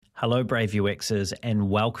Hello, Brave UXers, and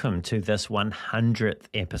welcome to this 100th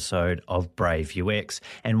episode of Brave UX.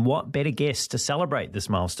 And what better guest to celebrate this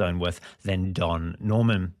milestone with than Don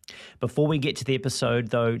Norman? Before we get to the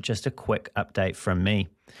episode, though, just a quick update from me.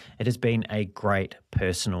 It has been a great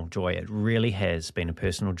personal joy. It really has been a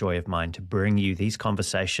personal joy of mine to bring you these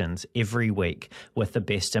conversations every week with the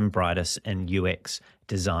best and brightest in UX,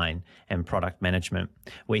 design, and product management.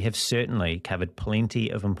 We have certainly covered plenty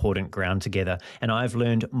of important ground together, and I've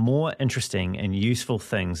learned more interesting and useful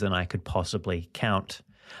things than I could possibly count.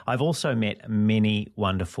 I've also met many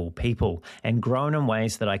wonderful people and grown in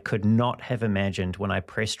ways that I could not have imagined when I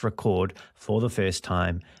pressed record for the first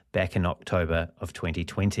time back in October of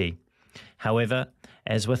 2020. However,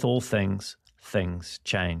 as with all things, things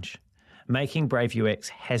change. Making Brave UX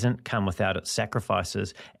hasn't come without its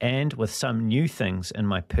sacrifices, and with some new things in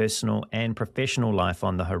my personal and professional life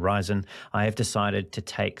on the horizon, I have decided to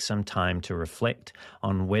take some time to reflect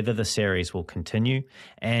on whether the series will continue,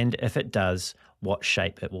 and if it does, what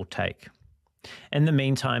shape it will take. In the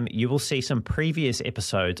meantime, you will see some previous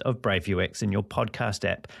episodes of Brave UX in your podcast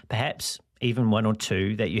app, perhaps even one or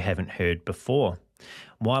two that you haven't heard before.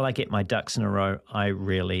 While I get my ducks in a row, I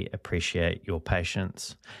really appreciate your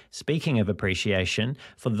patience. Speaking of appreciation,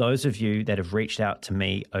 for those of you that have reached out to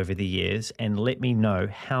me over the years and let me know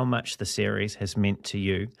how much the series has meant to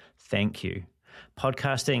you, thank you.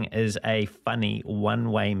 Podcasting is a funny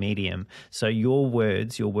one-way medium, so your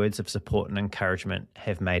words of support and encouragement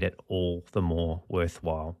have made it all the more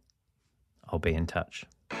worthwhile. I'll be in touch.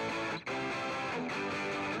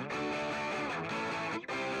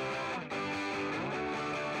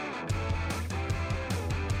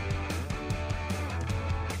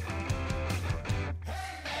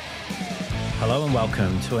 Hello and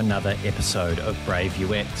welcome to another episode of Brave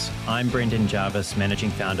UX. I'm Brendan Jarvis,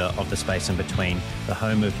 Managing Founder of The Space in Between, the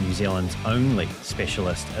home of New Zealand's only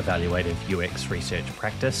specialist evaluative UX research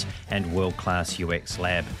practice and world-class UX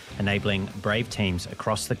lab, enabling brave teams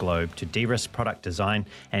across the globe to de-risk product design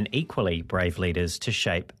and equally brave leaders to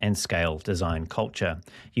shape and scale design culture.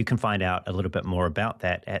 You can find out a little bit more about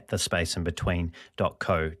that at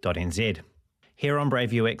thespaceinbetween.co.nz. Here on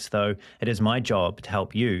Brave UX, though, it is my job to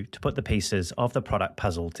help you to put the pieces of the product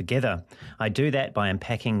puzzle together. I do that by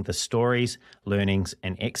unpacking the stories, learnings,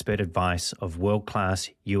 and expert advice of world-class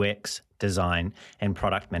UX, design, and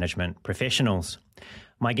product management professionals.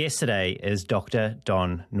 My guest today is Dr.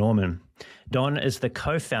 Don Norman. Don is the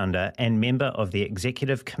co-founder and member of the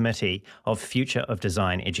Executive Committee of Future of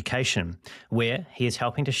Design Education, where he is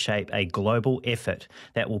helping to shape a global effort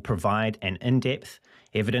that will provide an in-depth,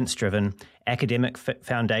 evidence-driven academic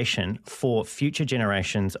foundation for future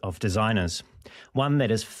generations of designers, one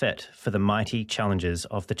that is fit for the mighty challenges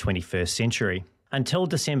of the 21st century. Until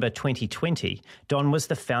December 2020, Don was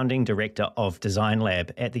the founding director of Design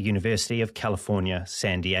Lab at the University of California,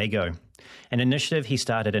 San Diego, an initiative he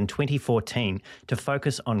started in 2014 to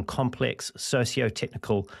focus on complex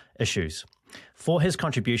socio-technical issues. For his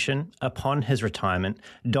contribution, upon his retirement,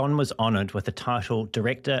 Don was honoured with the title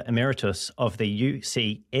Director Emeritus of the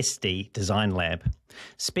UCSD Design Lab.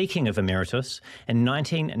 Speaking of Emeritus, in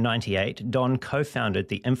 1998, Don co-founded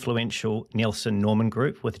the influential Nielsen Norman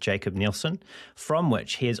Group with Jacob Nielsen, from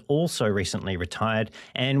which he has also recently retired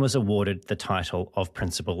and was awarded the title of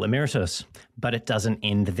Principal Emeritus. But it doesn't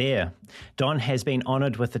end there. Don has been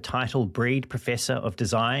honoured with the title Breed Professor of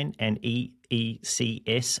Design and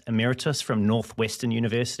ECS Emeritus from Northwestern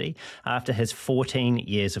University after his 14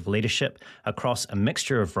 years of leadership across a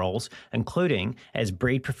mixture of roles, including as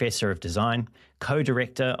Breed Professor of Design,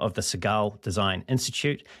 co-director of the Segal Design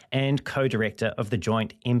Institute, and co-director of the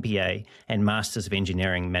joint MBA and Masters of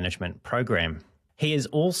Engineering Management program. He is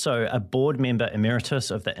also a board member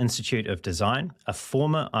emeritus of the Institute of Design, a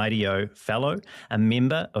former IDEO fellow, a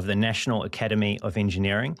member of the National Academy of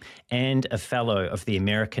Engineering, and a fellow of the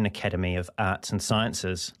American Academy of Arts and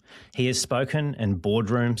Sciences. He has spoken in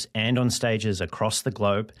boardrooms and on stages across the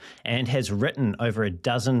globe and has written over a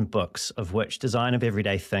dozen books, of which Design of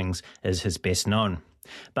Everyday Things is his best known.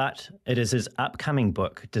 But it is his upcoming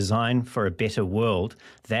book, Design for a Better World,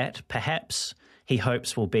 that perhaps he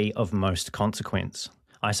hopes will be of most consequence.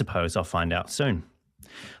 I suppose I'll find out soon.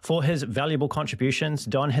 For his valuable contributions,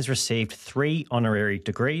 Don has received 3 honorary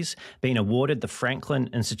degrees, been awarded the Franklin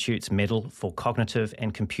Institute's Medal for Cognitive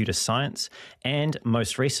and Computer Science, and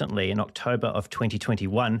most recently, in October of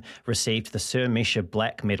 2021, received the Sir Misha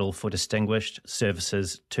Black Medal for Distinguished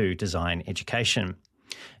Services to Design Education.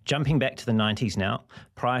 Jumping back to the 90s now,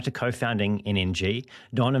 prior to co-founding NNG,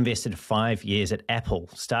 Don invested 5 years at Apple,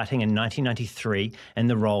 starting in 1993 in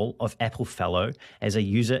the role of Apple Fellow as a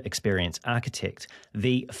user experience architect,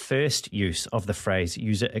 the first use of the phrase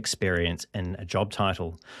user experience in a job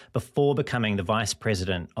title, before becoming the vice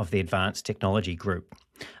president of the Advanced Technology Group.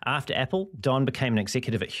 After Apple, Don became an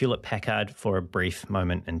executive at Hewlett-Packard for a brief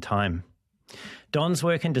moment in time. Don's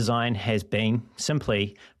work in design has been,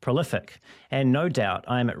 simply, prolific, and no doubt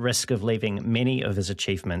I am at risk of leaving many of his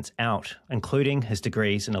achievements out, including his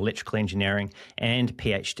degrees in electrical engineering and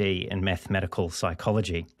PhD in mathematical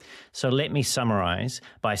psychology. So let me summarise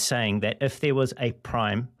by saying that if there was a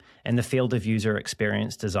prime in the field of user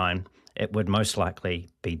experience design, it would most likely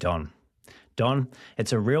be Don. Don,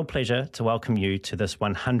 it's a real pleasure to welcome you to this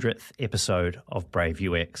 100th episode of Brave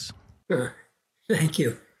UX. Thank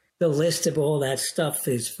you. The list of all that stuff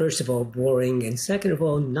is, first of all, boring, and second of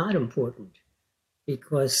all, not important,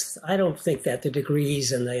 because I don't think that the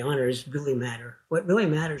degrees and the honors really matter. What really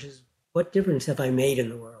matters is what difference have I made in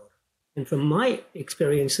the world? And from my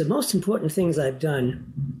experience, the most important things I've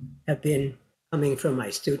done have been coming from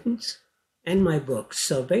my students and my books.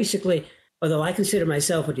 So basically, although I consider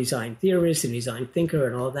myself a design theorist and design thinker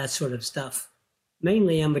and all that sort of stuff,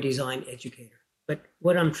 mainly I'm a design educator. But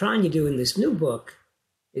what I'm trying to do in this new book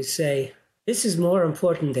is say, this is more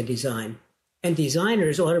important than design. And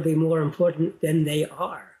designers ought to be more important than they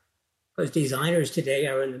are. Because designers today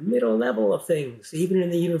are in the middle level of things. Even in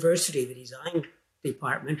the university, the design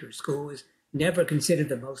department or school is never considered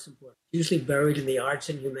the most important. Usually buried in the arts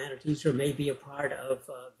and humanities, or maybe a part of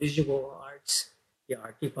visual arts, the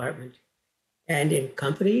art department. And in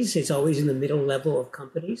companies, it's always in the middle level of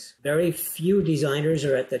companies. Very few designers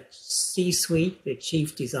are at the C-suite, the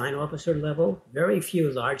chief design officer level. Very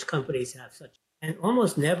few large companies have such. And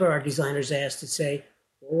almost never are designers asked to say,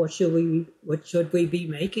 well, what should we be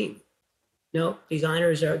making? No,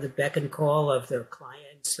 designers are the beck and call of their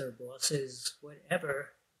clients or bosses,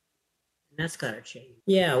 whatever. And that's got to change.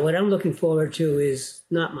 Yeah, what I'm looking forward to is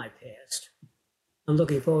not my past. I'm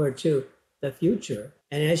looking forward to the future.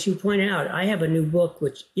 And as you point out, I have a new book,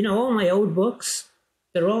 which, all my old books,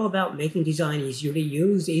 they're all about making design easier to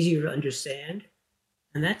use, easier to understand.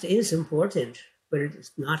 And that is important, but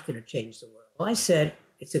it's not going to change the world. Well, I said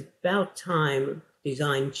it's about time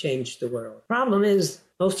design changed the world. Problem is,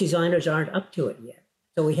 most designers aren't up to it yet.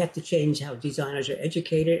 So we have to change how designers are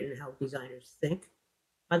educated and how designers think.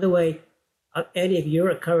 By the way, Eddie, if you're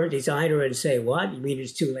a current designer and say, what, you mean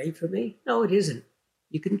it's too late for me? No, it isn't.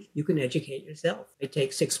 You can educate yourself. It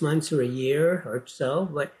takes 6 months or a year or so,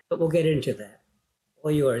 but we'll get into that.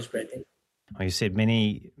 All yours, Brendan. Well, you said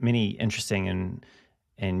many interesting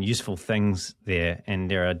and useful things there,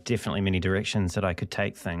 and there are definitely many directions that I could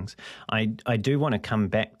take things. I do want to come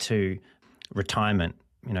back to retirement.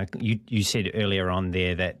 You said earlier on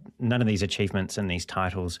there that none of these achievements and these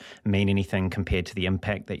titles mean anything compared to the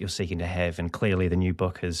impact that you're seeking to have. And clearly the new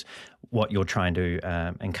book is what you're trying to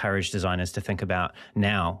encourage designers to think about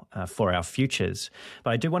now for our futures.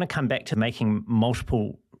 But I do want to come back to making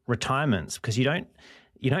multiple retirements, because you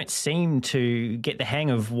don't seem to get the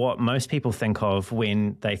hang of what most people think of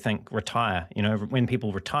when they think retire. When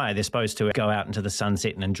people retire, they're supposed to go out into the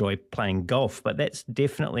sunset and enjoy playing golf, but that's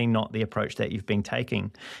definitely not the approach that you've been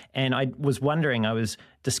taking. And I was wondering, I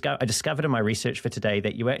discovered in my research for today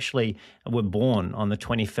that you actually were born on the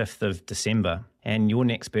 25th of December, and your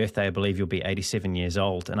next birthday, I believe you'll be 87 years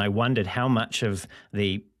old. And I wondered how much of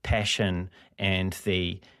the passion and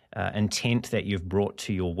the intent that you've brought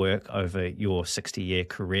to your work over your 60-year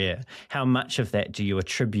career, how much of that do you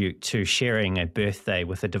attribute to sharing a birthday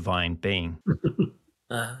with a divine being?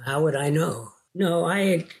 How would I know? No,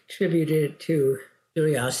 I attribute it to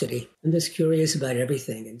curiosity. I'm just curious about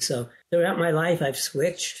everything. And so throughout my life, I've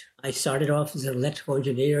switched. I started off as an electrical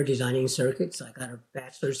engineer designing circuits. I got a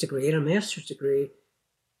bachelor's degree and a master's degree.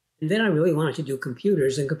 And then I really wanted to do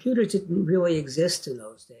computers, and computers didn't really exist in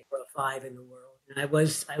those days. There were 5 in the world. I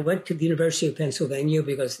went to the University of Pennsylvania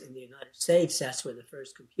because in the United States, that's where the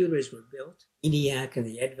first computers were built, ENIAC and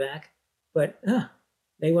the EDVAC. But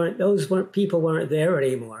people weren't there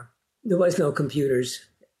anymore. There was no computers.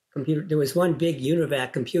 There was one big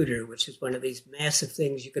UNIVAC computer, which was one of these massive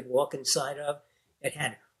things you could walk inside of. It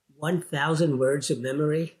had 1,000 words of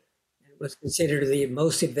memory. It was considered the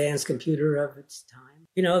most advanced computer of its time.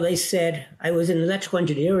 They said I was in electrical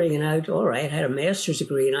engineering, and I had a master's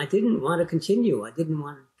degree, and I didn't want to continue. I didn't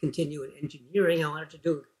want to continue in engineering. I wanted to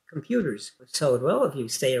do computers. So, well, if you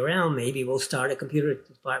stay around, maybe we'll start a computer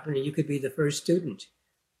department, and you could be the first student.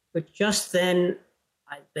 But just then,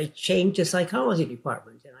 they changed the psychology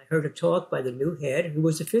department, and I heard a talk by the new head, who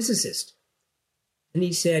was a physicist. And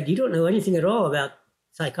he said, "You don't know anything at all about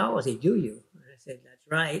psychology, do you?" And I said, "That's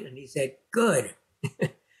right." And he said, "Good."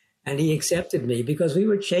 And he accepted me because we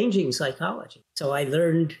were changing psychology. So I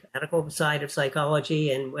learned medical side of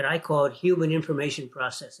psychology and what I called human information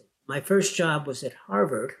processing. My first job was at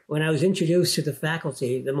Harvard. When I was introduced to the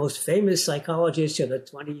faculty, the most famous psychologist of the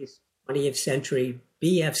 20th century,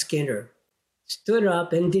 B.F. Skinner, stood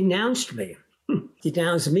up and denounced me.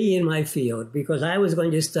 Denounced me in my field because I was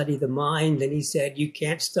going to study the mind. And he said, "You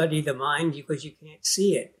can't study the mind because you can't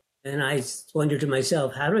see it." And I wondered to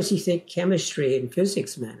myself, how does he think chemistry and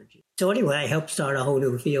physics manage it? So anyway, I helped start a whole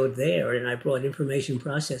new field there, and I brought information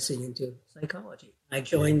processing into psychology. I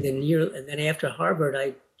joined and then after Harvard,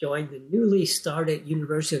 I joined the newly started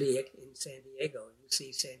university in San Diego,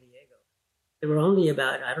 UC San Diego. There were only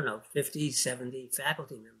about, 50, 70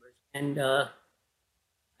 faculty members. And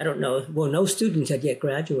no students had yet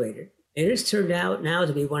graduated. It has turned out now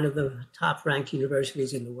to be one of the top-ranked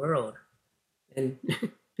universities in the world. And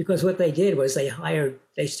because what they did was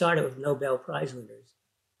they started with Nobel Prize winners.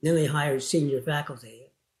 And then they hired senior faculty.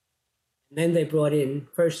 And then they brought in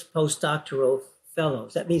first postdoctoral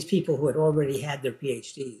fellows. That means people who had already had their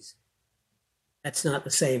PhDs. That's not the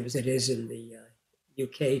same as it is in the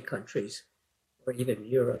UK countries or even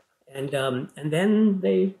Europe. And then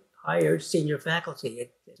they hired senior faculty.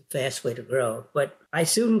 It's a fast way to grow. But I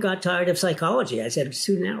soon got tired of psychology. I said, it's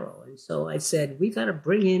too narrow. And so I said, we got to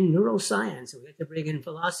bring in neuroscience. We have to bring in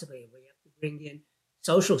philosophy. We have to bring in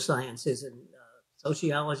social sciences and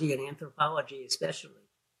sociology and anthropology especially.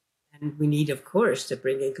 And we need, of course, to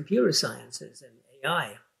bring in computer sciences and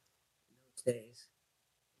AI in those days.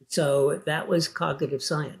 So that was cognitive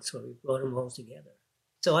science, where we brought them all together.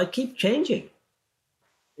 So I keep changing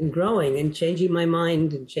and growing and changing my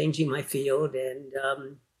mind and changing my field. And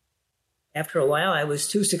after a while, I was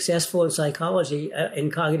too successful in psychology,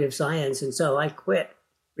 in cognitive science, and so I quit.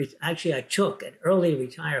 Actually, I took an early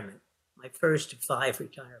retirement, my first 5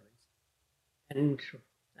 retirements. And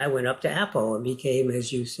I went up to Apple and became,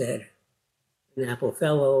 as you said, an Apple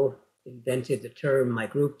Fellow, invented the term, my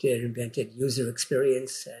group did, invented user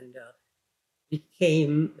experience, and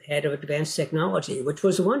became head of advanced technology, which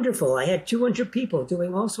was wonderful. I had 200 people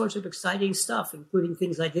doing all sorts of exciting stuff, including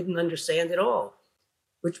things I didn't understand at all,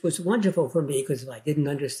 which was wonderful for me because if I didn't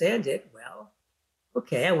understand it, well,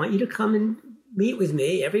 okay, I want you to come and meet with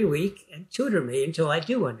me every week and tutor me until I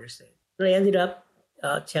do understand. And I ended up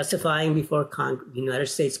testifying before the United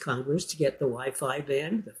States Congress to get the Wi-Fi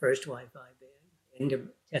ban, the first Wi-Fi ban, and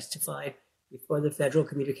testified before the Federal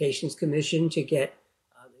Communications Commission to get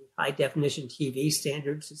the high-definition TV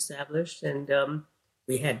standards established. And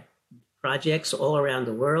we had projects all around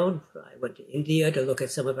the world. I went to India to look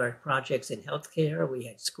at some of our projects in healthcare. We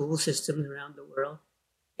had school systems around the world.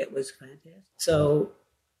 It was fantastic. So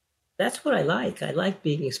that's what I like. I like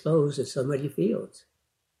being exposed to so many fields.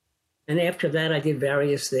 And after that, I did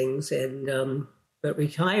various things, and but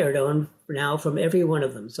retired now from every one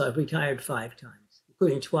of them. So I've retired 5 times,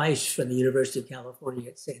 including twice from the University of California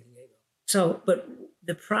at San Diego. So, but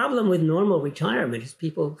the problem with normal retirement is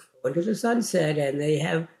people go into the sunset and they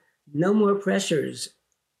have no more pressures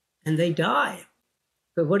and they die.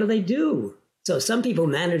 But what do? So some people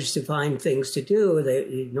manage to find things to do.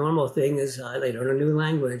 The normal thing is they learn a new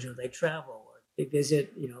language, or they travel, or they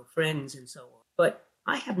visit, friends and so on. But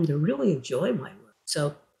I happen to really enjoy my work.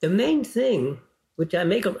 So the main thing, which I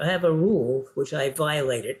have a rule, which I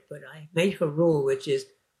violated, but I make a rule, which is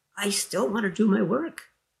I still want to do my work.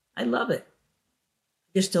 I love it.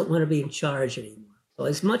 I just don't want to be in charge anymore. So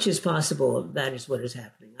as much as possible, that is what is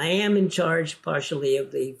happening. I am in charge partially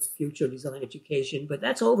of the future design education, but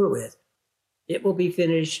that's over with. It will be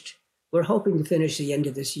finished. We're hoping to finish the end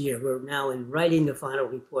of this year. We're now in writing the final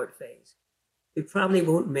report phase. We probably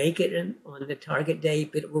won't make it on the target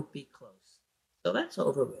date, but it will be close. So that's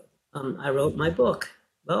over with. I wrote my book.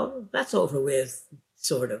 Well, that's over with,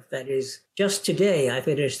 sort of. That is, just today I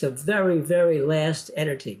finished the very, very last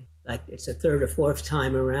editing. Like it's the 3rd or 4th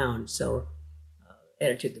time around. So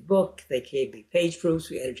edited the book. They gave me page proofs.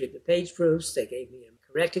 We edited the page proofs. They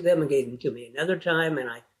corrected them and gave them to me another time, and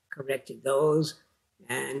I corrected those.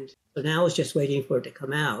 And so now it's just waiting for it to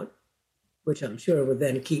come out, which I'm sure will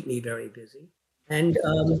then keep me very busy. And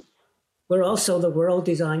we're also the World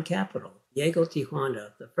Design Capital, Diego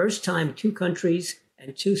Tijuana. The first time 2 countries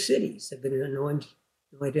and 2 cities have been anointed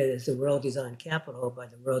as the World Design Capital by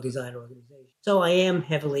the World Design Organization. So I am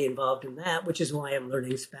heavily involved in that, which is why I'm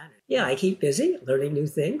learning Spanish. Yeah, I keep busy learning new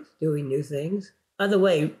things, doing new things. By the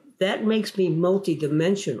way, that makes me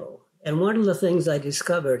multidimensional. And one of the things I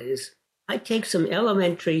discovered is I take some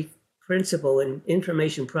elementary principle in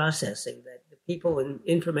information processing that the people in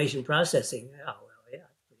information processing,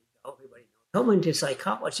 come into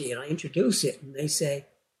psychology and I introduce it and they say,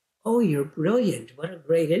 oh, you're brilliant. What a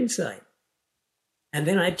great insight. And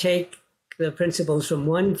then I take the principles from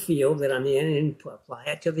one field that I'm in and apply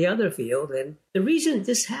it to the other field. And the reason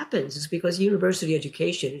this happens is because university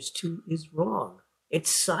education is wrong.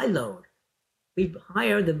 It's siloed. We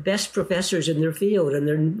hire the best professors in their field, and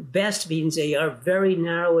their best means they are very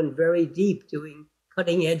narrow and very deep, doing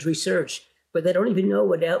cutting edge research, but they don't even know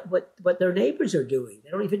what their neighbors are doing. They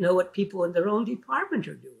don't even know what people in their own department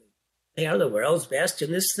are doing. They are the world's best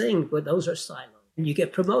in this thing, but those are siloed. And you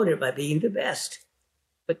get promoted by being the best.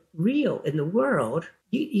 But real in the world,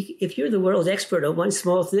 if you're the world's expert on one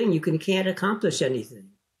small thing, you can't accomplish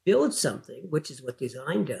anything. Build something, which is what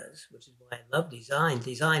design does, which is why I love design.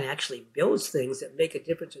 Design actually builds things that make a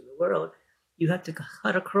difference in the world. You have to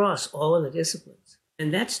cut across all of the disciplines.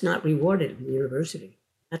 And that's not rewarded in the university.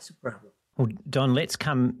 That's the problem. Well, Don, let's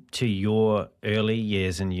come to your early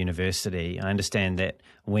years in university. I understand that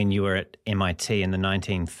when you were at MIT in the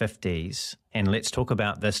 1950s, and let's talk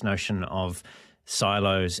about this notion of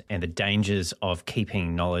silos and the dangers of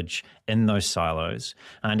keeping knowledge in those silos.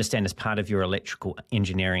 I understand as part of your electrical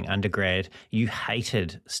engineering undergrad, you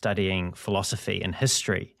hated studying philosophy and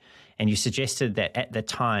history. And you suggested that at the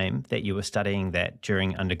time that you were studying that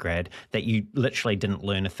during undergrad, that you literally didn't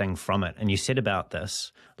learn a thing from it. And you said about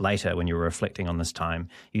this later when you were reflecting on this time,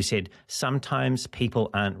 you said, sometimes people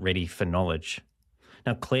aren't ready for knowledge.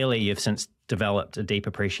 Now, clearly, you've since developed a deep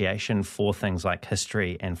appreciation for things like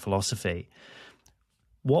history and philosophy.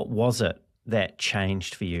 What was it that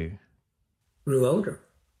changed for you? Grew older.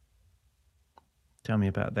 Tell me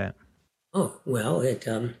about that. Oh, well,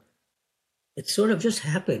 it sort of just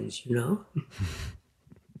happens, you know?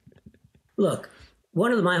 Look,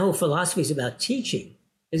 one of my whole philosophies about teaching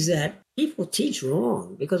is that people teach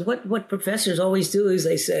wrong, because what professors always do is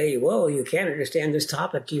they say, well, you can't understand this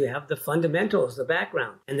topic till you have the fundamentals, the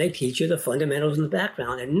background. And they teach you the fundamentals and the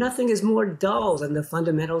background. And nothing is more dull than the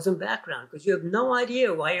fundamentals and background, because you have no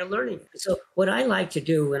idea why you're learning it. So what I like to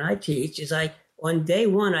do when I teach is on day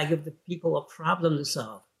one, I give the people a problem to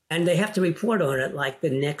solve. And they have to report on it like the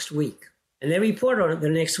next week. And they report on it the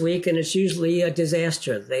next week, and it's usually a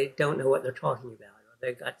disaster. They don't know what they're talking about, or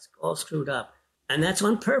they got all screwed up. And that's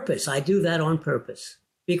on purpose. I do that on purpose.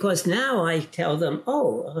 Because now I tell them,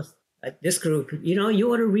 this group, you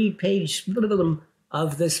ought to read page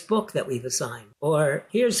of this book that we've assigned. Or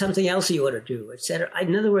here's something else you ought to do, etc.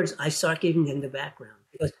 In other words, I start giving them the background.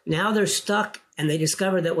 Because now they're stuck, and they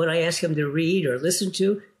discover that what I ask them to read or listen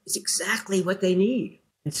to is exactly what they need.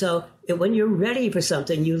 And so when you're ready for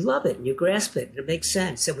something, you love it, and you grasp it, and it makes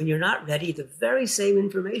sense. And when you're not ready, the very same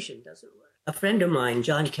information doesn't work. A friend of mine,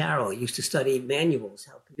 John Carroll, used to study manuals,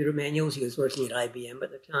 computer manuals. He was working at IBM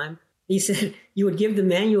at the time. He said you would give the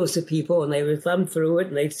manuals to people, and they would thumb through it,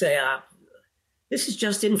 and they'd say, this is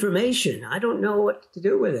just information. I don't know what to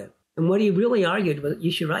do with it. And what he really argued was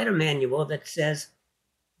you should write a manual that says,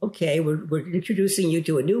 okay, we're introducing you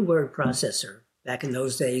to a new word processor. Back in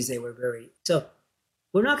those days, they were so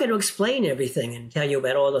we're not going to explain everything and tell you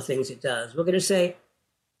about all the things it does. We're going to say,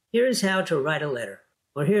 here's how to write a letter,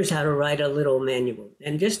 or here's how to write a little manual.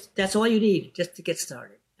 And that's all you need just to get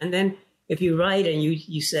started. And then if you write and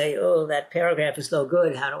you say, oh, that paragraph is no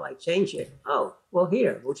good, how do I change it? Oh, well,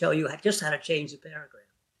 here, we'll tell you just how to change the paragraph.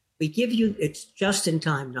 We give you, it's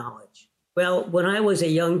just-in-time knowledge. Well, when I was a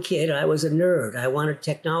young kid, I was a nerd. I wanted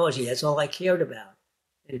technology. That's all I cared about.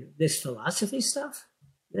 And this philosophy stuff?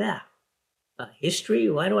 Yeah. History?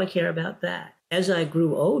 Why do I care about that? As I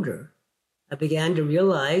grew older, I began to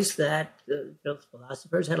realize that the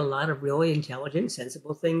philosophers had a lot of really intelligent,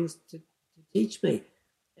 sensible things to teach me.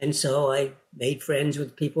 And so I made friends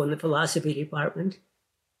with people in the philosophy department.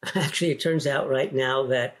 Actually, it turns out right now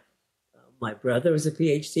that my brother is a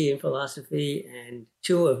PhD in philosophy, and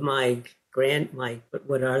two of my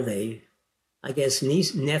what are they? I guess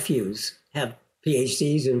nephews have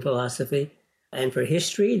PhDs in philosophy. And for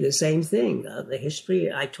history, the same thing. The history,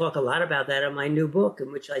 I talk a lot about that in my new book, in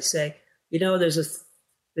which I say, there's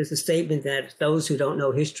a statement that those who don't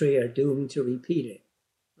know history are doomed to repeat it.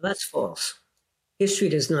 Well, that's false. History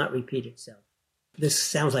does not repeat itself. This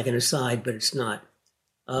sounds like an aside, but it's not.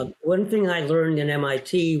 One thing I learned in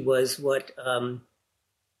MIT was what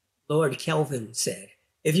Lord Kelvin said.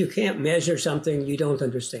 If you can't measure something, you don't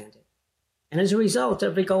understand it. And as a result,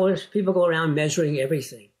 people go around measuring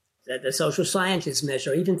everything. That the social scientists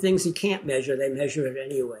measure, even things you can't measure, they measure it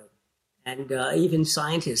anyway. And even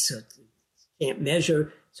scientists can't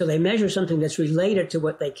measure, so they measure something that's related to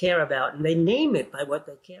what they care about, and they name it by what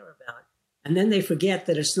they care about. And then they forget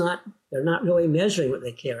that they're not really measuring what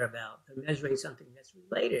they care about. They're measuring something that's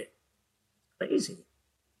related. Crazy.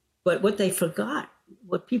 But what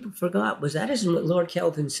people forgot was that isn't what Lord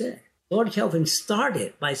Kelvin said. Lord Kelvin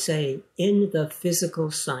started by saying, in the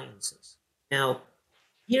physical sciences. Now,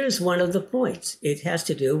 here's one of the points. It has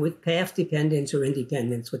to do with path dependence or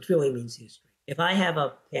independence, which really means history. If I have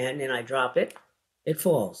a pen and I drop it, it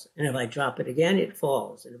falls. And if I drop it again, it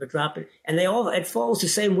falls. And if I drop it, and it falls the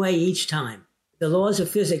same way each time. The laws of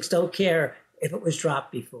physics don't care if it was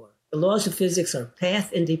dropped before. The laws of physics are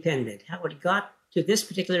path independent. How it got to this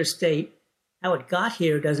particular state, how it got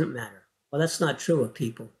here doesn't matter. Well, that's not true of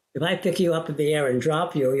people. If I pick you up in the air and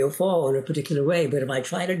drop you, you'll fall in a particular way. But if I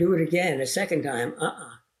try to do it again a second time,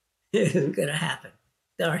 it isn't going to happen.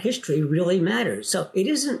 Our history really matters. So it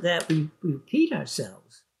isn't that we repeat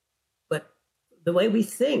ourselves, but the way we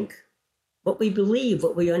think, what we believe,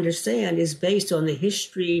 what we understand is based on the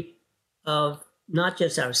history of not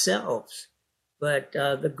just ourselves, but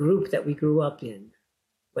the group that we grew up in,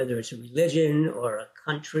 whether it's a religion or a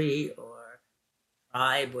country or a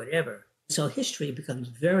tribe, whatever. So history becomes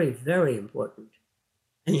very, very important.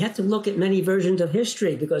 And you have to look at many versions of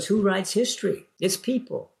history because who writes history? It's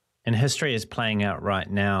people. And history is playing out right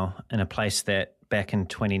now in a place that back in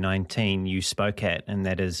 2019 you spoke at, and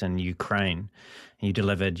that is in Ukraine. You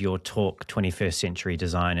delivered your talk, 21st Century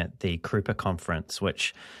Design, at the Krupa Conference,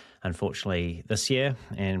 which unfortunately this year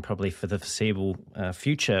and probably for the foreseeable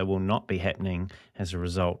future will not be happening as a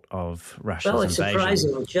result of Russia's invasion. Well, it's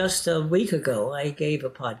surprising. Just a week ago, I gave a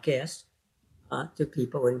podcast to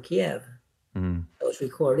people in Kiev. It was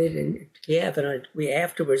recorded in Kiev, and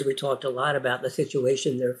afterwards we talked a lot about the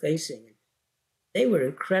situation they're facing. They were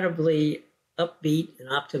incredibly upbeat and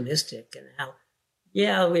optimistic, and how,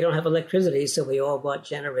 we don't have electricity, so we all bought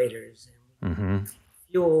generators and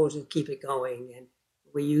fuel to keep it going, and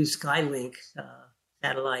we use Skylink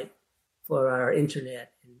satellite for our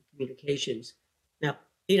internet and communications. Now,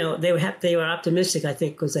 they were optimistic, I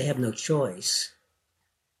think, because they have no choice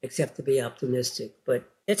except to be optimistic. But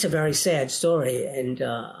it's a very sad story, and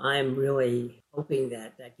I'm really hoping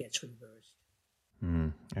that gets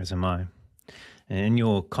reversed. As am I. In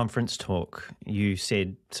your conference talk, you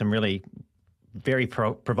said some really very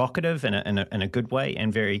provocative in a good way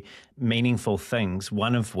and very meaningful things,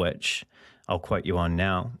 one of which I'll quote you on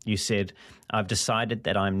now. You said, "I've decided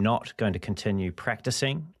that I'm not going to continue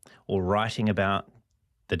practicing or writing about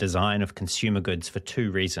the design of consumer goods for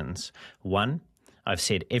two reasons. One, I've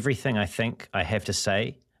said everything I think I have to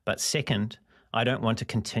say, but second, I don't want to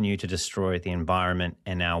continue to destroy the environment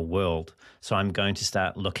and our world, so I'm going to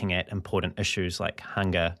start looking at important issues like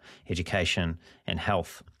hunger, education, and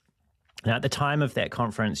health." Now, at the time of that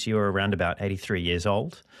conference, you were around about 83 years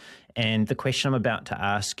old, and the question I'm about to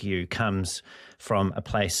ask you comes from a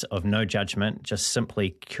place of no judgment, just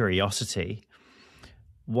simply curiosity.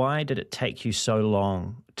 Why did it take you so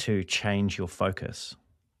long to change your focus?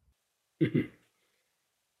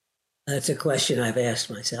 That's a question I've asked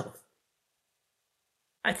myself.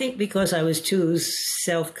 I think because I was too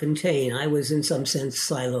self-contained, I was in some sense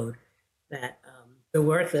siloed, that the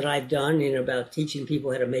work that I've done in about teaching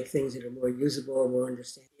people how to make things that are more usable, more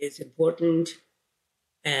understandable, is important.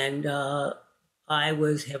 And I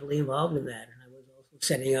was heavily involved in that. And I was also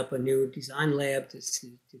setting up a new design lab to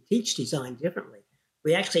teach design differently.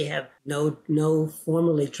 We actually have no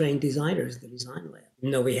formally trained designers in the design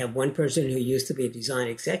lab. We have one person who used to be a design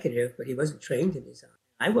executive, but he wasn't trained in design.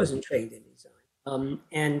 I wasn't trained in design.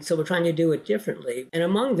 And so we're trying to do it differently. And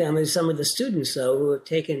among them is some of the students, though, who have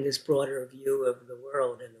taken this broader view of the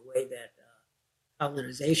world and the way that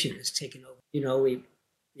colonization has taken over.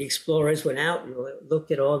 The explorers went out and looked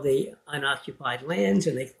at all the unoccupied lands,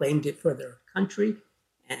 and they claimed it for their country.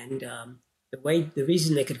 And the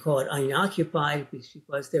reason they could call it unoccupied was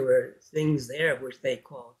because there were things there which they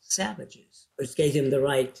called savages, which gave them the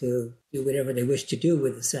right to do whatever they wished to do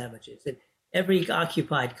with the savages. And every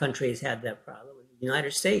occupied country has had that problem. The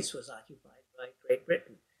United States was occupied by Great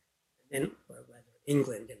Britain, or rather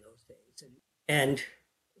England in those days. And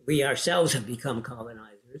we ourselves have become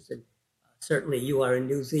colonizers. And certainly you are in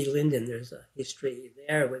New Zealand, and there's a history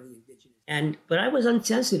there with the indigenous. But I was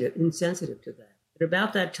insensitive to that. At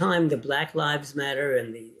about that time, the Black Lives Matter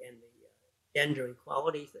and the gender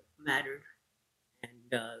equality mattered, and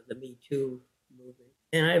the Me Too movement.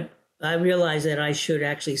 And I realized that I should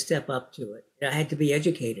actually step up to it. I had to be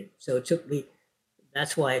educated. So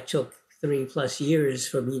that's why it took 3+ years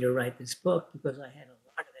for me to write this book, because I had a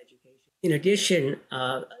lot of education. In addition,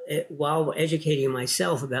 while educating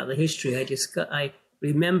myself about the history, I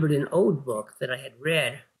remembered an old book that I had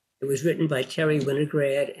read. It was written by Terry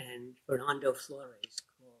Winograd and Fernando Flores,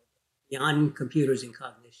 called Beyond Computers and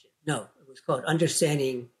Cognition. No, it was called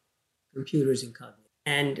Understanding Computers and Cognition.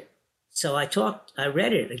 And So I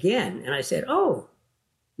read it again, and I said, oh,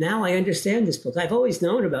 now I understand this book. I've always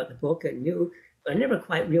known about the book and knew, but I never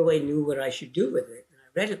quite really knew what I should do with it. And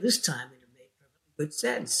I read it this time, and it made perfectly good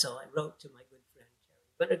sense. So I wrote to my good friend,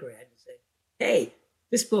 Terry Winograd, and said, hey,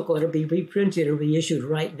 this book ought to be reprinted or reissued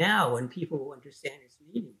right now when people will understand its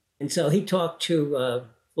meaning. And so he talked to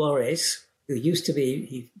Flores, who used to be,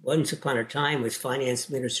 he once upon a time was finance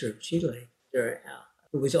minister of Chile,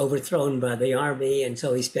 who was overthrown by the army, and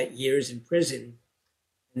so he spent years in prison.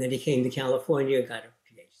 And then he came to California, got a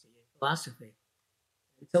PhD in philosophy.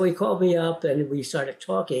 And so he called me up, and we started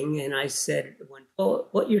talking, and I said, well,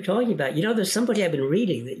 what you're talking about, there's somebody I've been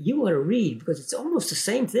reading that you want to read, because it's almost the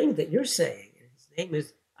same thing that you're saying. And his name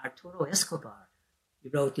is Arturo Escobar. He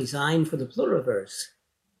wrote Design for the Pluriverse.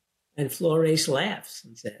 And Flores laughs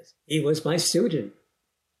and says, he was my student.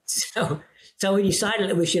 So we decided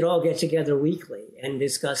that we should all get together weekly and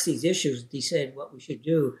discuss these issues. He said what we should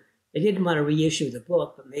do. They didn't want to reissue the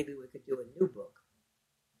book, but maybe we could do a new book.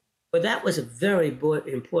 But that was a very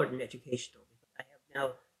important educational. I have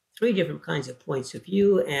now 3 different kinds of points of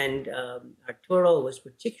view, and Arturo was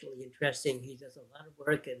particularly interesting. He does a lot of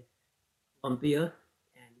work in Colombia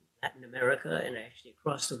and Latin America and actually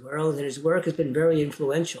across the world, and his work has been very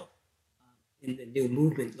influential in the new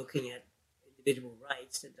movement looking at individual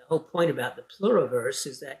rights. And the whole point about the pluriverse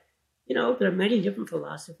is that, there are many different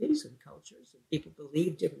philosophies and cultures, and people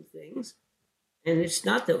believe different things. And it's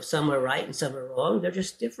not that some are right and some are wrong, they're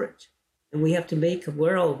just different. And we have to make a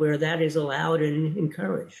world where that is allowed and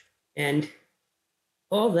encouraged. And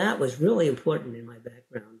all that was really important in my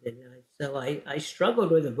background. And so I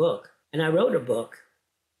struggled with a book, and I wrote a book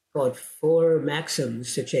called 4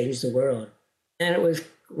 Maxims to Change the World. And it was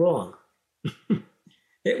wrong.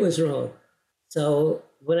 It was wrong. So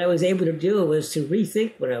what I was able to do was to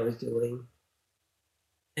rethink what I was doing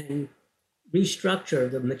and restructure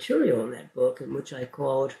the material in that book, in which I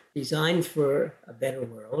called Design for a Better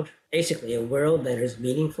World, basically a world that is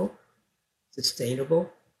meaningful,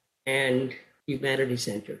 sustainable, and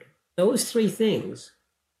humanity-centered. Those 3 things.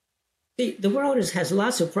 See, the world has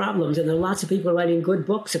lots of problems, and there are lots of people writing good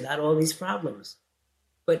books about all these problems.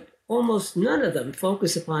 But almost none of them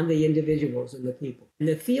focus upon the individuals and the people. And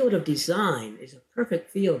the field of design is a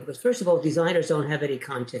perfect field because, first of all, designers don't have any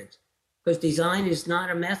content. Because design is not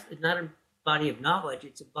a method, not a body of knowledge,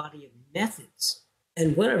 it's a body of methods.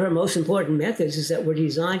 And one of our most important methods is that we're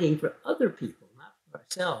designing for other people, not for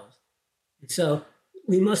ourselves. And so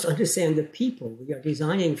we must understand the people we are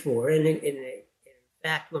designing for. And in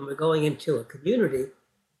fact, when we're going into a community,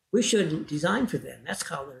 we shouldn't design for them. That's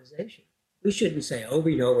colonization. We shouldn't say, oh,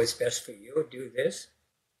 we know what's best for you, do this.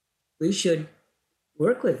 We should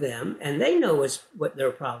work with them, and they know what their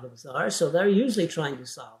problems are, so they're usually trying to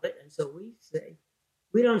solve it. And so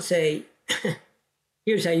we don't say,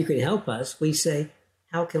 here's how you can help us. We say,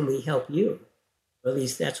 how can we help you? Or at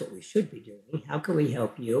least that's what we should be doing. How can we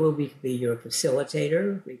help you? Well, we can be your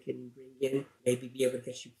facilitator. We can bring in, maybe be able to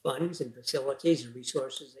get you funds and facilities and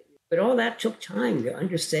resources. But all that took time to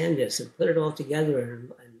understand this and put it all together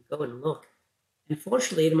and go and look. And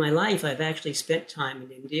fortunately, in my life, I've actually spent time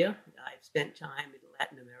in India. I've spent time in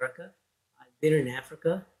Latin America. I've been in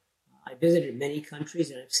Africa. I visited many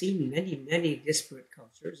countries, and I've seen many, many disparate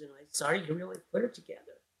cultures, and I started to really put it together.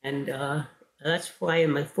 And that's why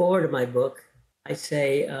in my foreword of my book, I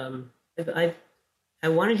say I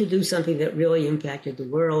wanted to do something that really impacted the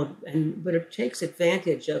world, but it takes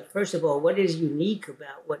advantage of, first of all, what is unique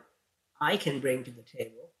about what I can bring to the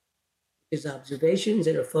table, is observations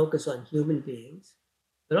that are focused on human beings,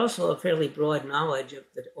 but also a fairly broad knowledge of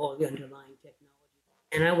all the underlying technology.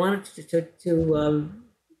 And I wanted to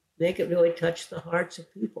make it really touch the hearts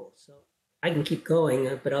of people. So I can keep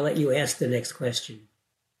going, but I'll let you ask the next question.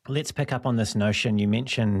 Let's pick up on this notion. You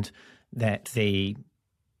mentioned that the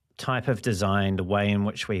type of design, the way in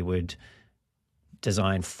which we would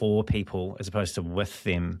design for people as opposed to with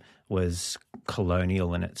them, was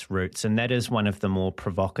colonial in its roots. And that is one of the more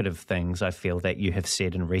provocative things I feel that you have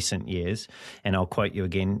said in recent years. And I'll quote you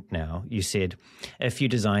again now. You said, if you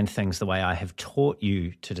design things the way I have taught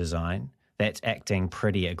you to design, that's acting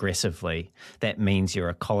pretty aggressively. That means you're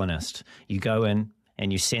a colonist. You go in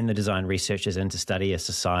and you send the design researchers in to study a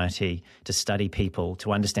society, to study people,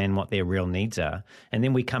 to understand what their real needs are. And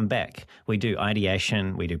then we come back. We do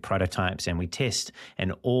ideation, we do prototypes, and we test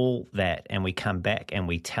and all that. And we come back and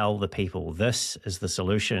we tell the people, this is the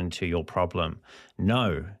solution to your problem.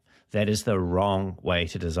 No, that is the wrong way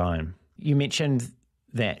to design. You mentioned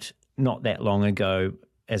that not that long ago,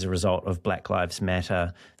 as a result of Black Lives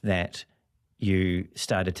Matter, that you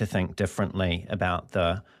started to think differently about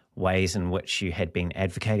the ways in which you had been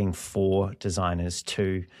advocating for designers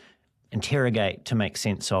to interrogate, to make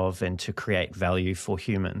sense of, and to create value for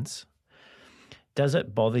humans. Does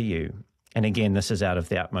it bother you? And again, this is out of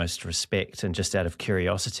the utmost respect and just out of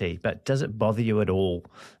curiosity, but does it bother you at all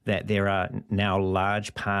that there are now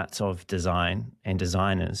large parts of design and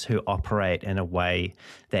designers who operate in a way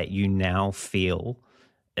that you now feel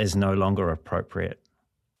is no longer appropriate?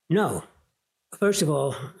 No. First of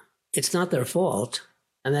all, it's not their fault.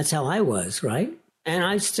 And that's how I was, right? And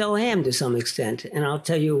I still am to some extent. And I'll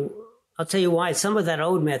tell you why. Some of that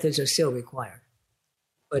old methods are still required.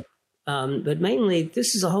 But mainly,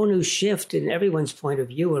 this is a whole new shift in everyone's point of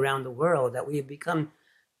view around the world, that we have become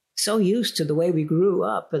so used to the way we grew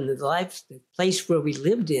up and the place where we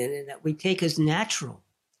lived in, and that we take as natural.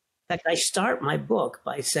 In fact, I start my book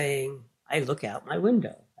by saying, I look out my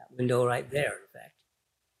window, that window right there, in fact.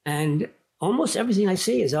 And almost everything I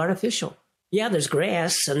see is artificial. Yeah, there's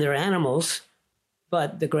grass and there are animals,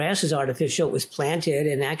 but the grass is artificial. It was planted,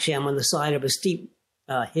 and actually I'm on the side of a steep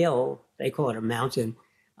hill. They call it a mountain.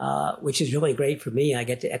 Which is really great for me. I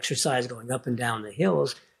get to exercise going up and down the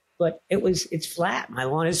hills, but it's flat. My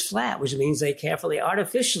lawn is flat, which means they carefully,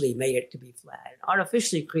 artificially made it to be flat, and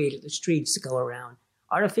artificially created the streets to go around,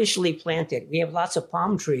 artificially planted. We have lots of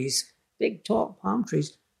palm trees, big, tall palm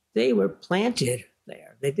trees. They were planted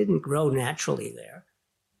there. They didn't grow naturally there.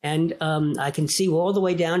 And I can see all the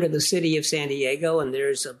way down to the city of San Diego, and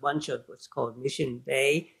there's a bunch of what's called Mission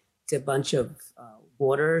Bay. It's a bunch of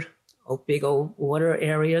big old water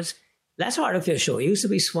areas. That's artificial. It used to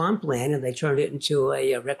be swampland, and they turned it into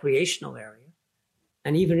a recreational area.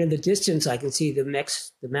 And even in the distance, I can see the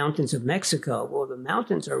mountains of Mexico. Well, the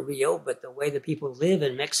mountains are real, but the way the people live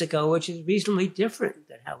in Mexico, which is reasonably different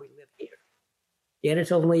than how we live here. Yet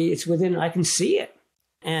it's within, I can see it.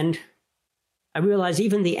 And I realize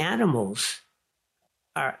even the animals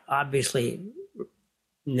are obviously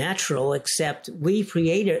natural, except we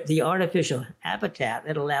created the artificial habitat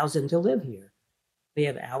that allows them to live here. We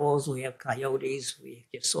have owls, we have coyotes, we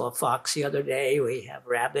just saw a fox the other day, we have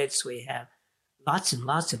rabbits, we have lots and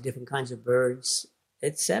lots of different kinds of birds,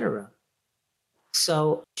 etc.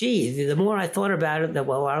 So, the more I thought about it,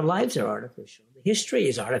 our lives are artificial. The history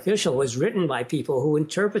is artificial. It was written by people who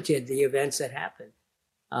interpreted the events that happened.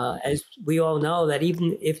 As we all know, that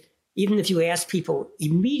even if you ask people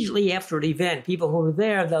immediately after an event, people who were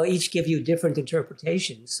there, they'll each give you different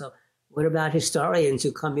interpretations. So what about historians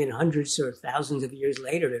who come in hundreds or thousands of years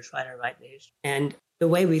later to try to write the history? And the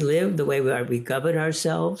way we live, the way we govern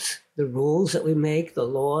ourselves, the rules that we make, the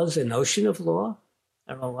laws, the notion of law,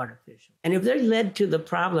 are all artificial. And if they're led to the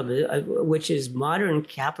problem, which is modern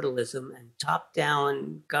capitalism and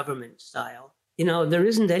top-down government style, there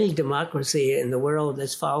isn't any democracy in the world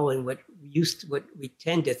that's following what we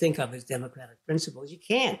tend to think of as democratic principles. You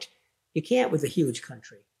can't with a huge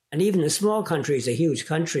country. And even a small country is a huge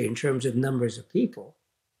country in terms of numbers of people,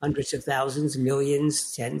 hundreds of thousands,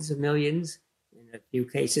 millions, tens of millions, in a few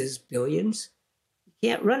cases, billions. You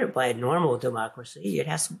can't run it by a normal democracy.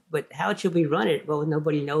 But how should we run it? Well,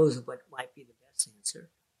 nobody knows what might be the best answer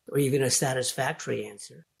or even a satisfactory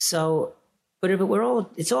answer. So, but if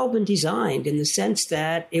it's all been designed in the sense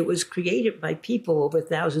that it was created by people over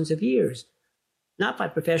thousands of years, not by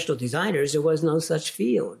professional designers. There was no such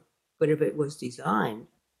field. But if it was designed,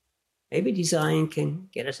 maybe design can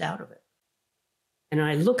get us out of it. And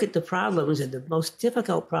I look at the problems, and the most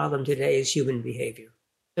difficult problem today is human behavior.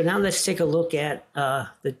 So now let's take a look at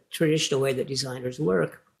the traditional way that designers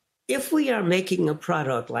work. If we are making a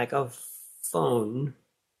product like a phone,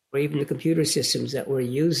 or even the computer systems that we're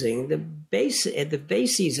using, the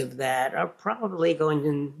bases of that are probably going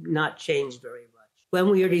to not change very much. When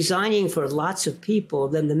we are designing for lots of people,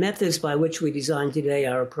 then the methods by which we design today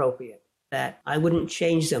are appropriate. That I wouldn't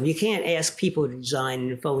change them. You can't ask people to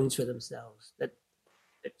design phones for themselves. That's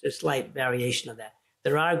a slight variation of that.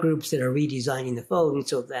 There are groups that are redesigning the phone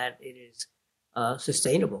so that it is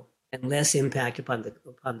sustainable and less impact upon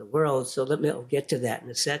the world. So I'll get to that in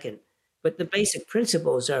a second. But the basic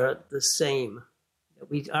principles are the same.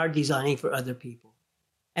 We are designing for other people.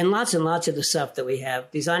 And lots of the stuff that we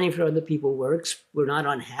have, designing for other people works. We're not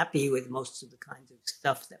unhappy with most of the kinds of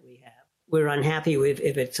stuff that we have. We're unhappy with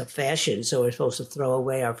if it's a fashion, so we're supposed to throw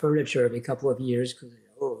away our furniture every couple of years because, it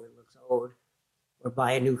looks old. Or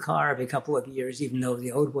buy a new car every couple of years, even though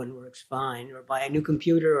the old one works fine. Or buy a new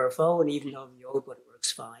computer or phone, even though the old one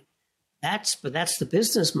works fine. That's the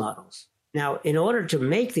business models. Now, in order to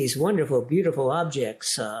make these wonderful, beautiful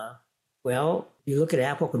objects, you look at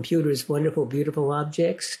Apple computers, wonderful, beautiful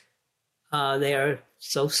objects. They are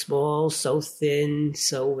so small, so thin,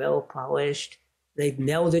 so well polished. They've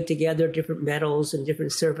melded together different metals and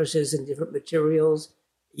different surfaces and different materials.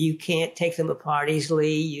 You can't take them apart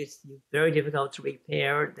easily. It's very difficult to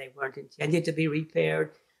repair. They weren't intended to be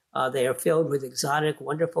repaired. They are filled with exotic,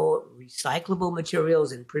 wonderful, recyclable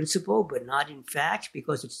materials in principle, but not in fact,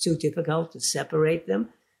 because it's too difficult to separate them.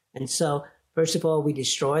 And so, first of all, we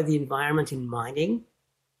destroy the environment in mining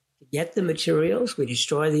to get the materials. We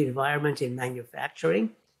destroy the environment in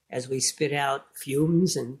manufacturing as we spit out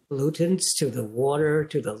fumes and pollutants to the water,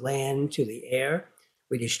 to the land, to the air.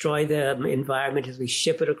 We destroy the environment as we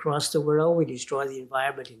ship it across the world. We destroy the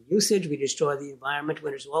environment in usage. We destroy the environment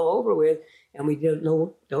when it's all over with, and we don't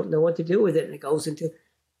know what to do with it. And it goes into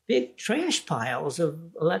big trash piles of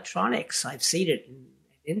electronics. I've seen it in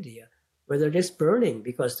India, where they're just burning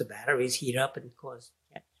because the batteries heat up and cause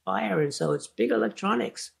fire. And so it's big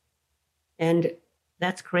electronics. And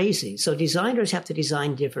that's crazy. So designers have to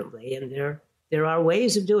design differently. And there are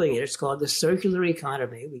ways of doing it. It's called the circular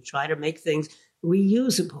economy. We try to make things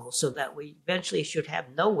reusable so that we eventually should have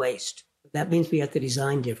no waste. That means we have to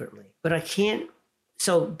design differently. But I can't.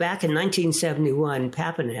 So back in 1971,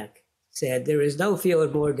 Papanek said, there is no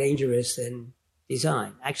field more dangerous than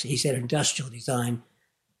design. Actually, he said industrial design,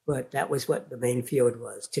 but that was what the main field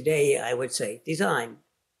was. Today, I would say design.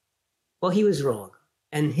 Well, he was wrong.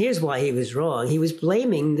 And here's why he was wrong. He was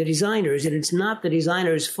blaming the designers, and it's not the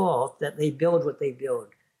designers' fault that they build what they build.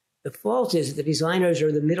 The fault is the designers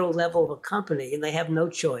are the middle level of a company, and they have no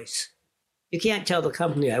choice. You can't tell the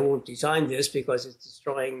company, I won't design this because it's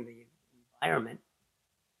destroying the environment.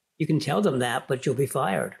 You can tell them that, but you'll be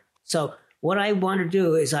fired. So what I want to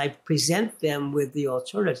do is I present them with the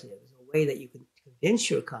alternatives, a way that you can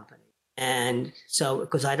convince your company. And so,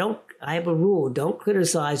 because I have a rule, don't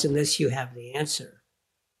criticize unless you have the answer.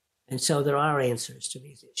 And so there are answers to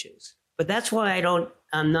these issues. But that's why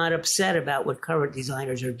I'm not upset about what current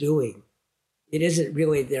designers are doing. It isn't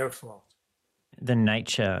really their fault. The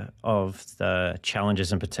nature of the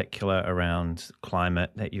challenges in particular around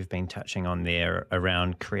climate that you've been touching on there,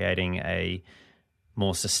 around creating a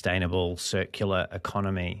more sustainable circular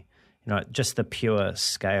economy, just the pure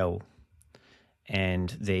scale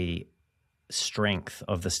and the strength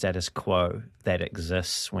of the status quo that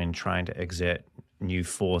exists when trying to exert new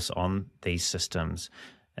force on these systems.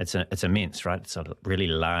 It's immense, right? It's a really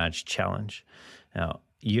large challenge. Now,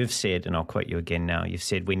 you've said, and I'll quote you again now, you've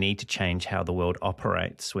said we need to change how the world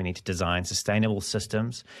operates. We need to design sustainable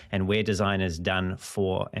systems, and where design is done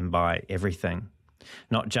for and by everything,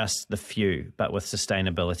 not just the few, but with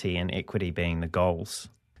sustainability and equity being the goals.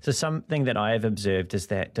 So something that I have observed is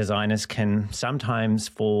that designers can sometimes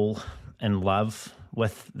fall in love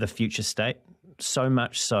with the future state, so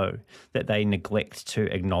much so that they neglect to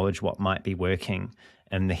acknowledge what might be working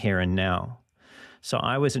in the here and now. So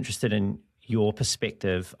I was interested in your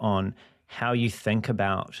perspective on how you think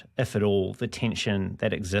about, if at all, the tension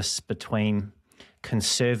that exists between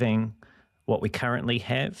conserving what we currently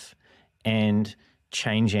have and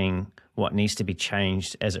changing what needs to be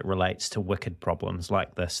changed as it relates to wicked problems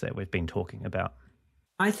like this that we've been talking about.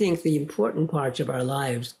 I think the important parts of our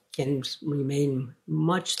lives can remain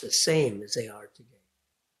much the same as they are today.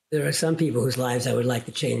 There are some people whose lives I would like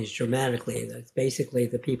to change dramatically. That's basically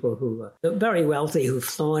the people who are very wealthy, who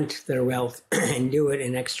flaunt their wealth and do it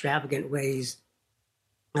in extravagant ways,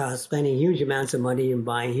 spending huge amounts of money and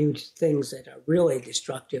buying huge things that are really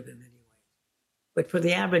destructive in many ways. But for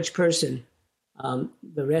the average person,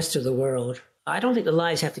 the rest of the world, I don't think the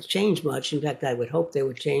lives have to change much. In fact, I would hope they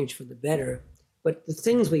would change for the better. But the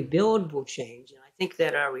things we build will change. And I think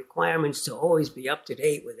that our requirements to always be up to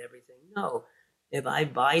date with everything, no. If I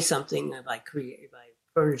buy something, if I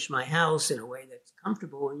furnish my house in a way that's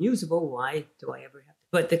comfortable and usable, why do I ever have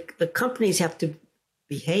to? But the companies have to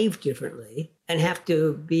behave differently and have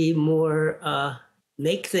to be more,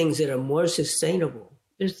 make things that are more sustainable.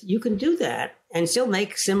 You can do that and still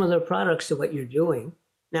make similar products to what you're doing.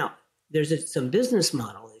 Now, there's some business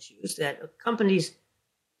model issues that companies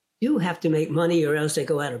do have to make money or else they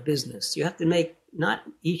go out of business. You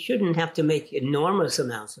shouldn't have to make enormous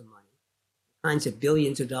amounts of money. Kinds of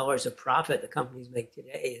billions of dollars of profit the companies make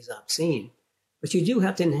today is obscene. But you do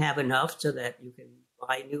have to have enough so that you can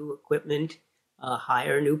buy new equipment,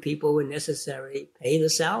 hire new people when necessary, pay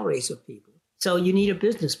the salaries of people. So you need a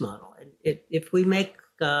business model. And if we make,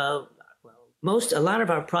 a lot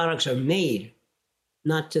of our products are made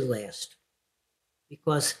not to last.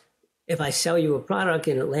 Because if I sell you a product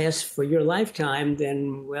and it lasts for your lifetime,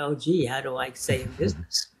 then, how do I stay in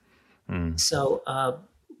business? So,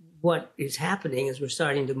 what is happening is we're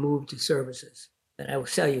starting to move to services. That I will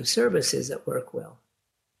sell you services that work well.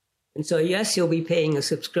 And so, yes, you'll be paying a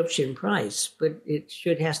subscription price, but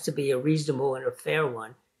it has to be a reasonable and a fair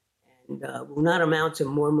one, and will not amount to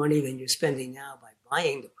more money than you're spending now by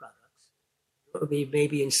buying the products. It would be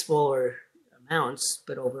maybe in smaller amounts,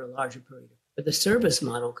 but over a larger period. But the service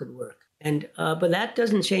model could work. And but that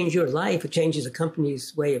doesn't change your life. It changes a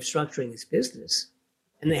company's way of structuring its business.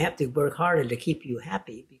 And they have to work harder to keep you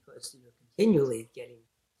happy because you're continually getting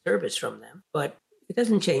service from them. But it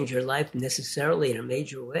doesn't change your life necessarily in a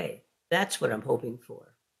major way. That's what I'm hoping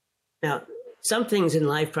for. Now, some things in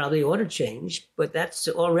life probably ought to change, but that's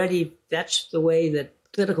the way that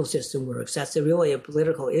political system works. That's really a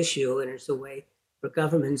political issue, and it's a way for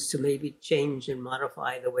governments to maybe change and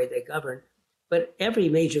modify the way they govern. But every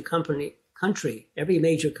major country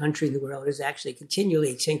in the world is actually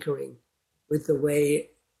continually tinkering with the way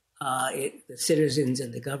the citizens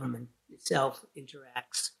and the government itself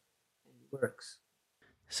interacts and works.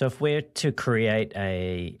 So if we're to create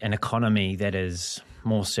an economy that is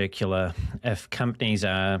more circular, if companies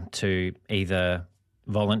are to either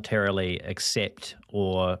voluntarily accept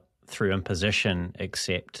or through imposition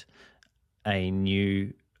accept a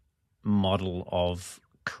new model of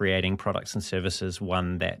creating products and services,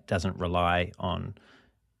 one that doesn't rely on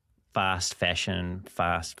fast fashion,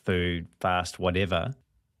 fast food, fast whatever,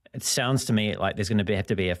 it sounds to me like there's going to have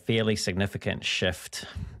to be a fairly significant shift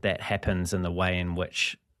that happens in the way in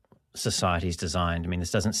which society is designed. I mean,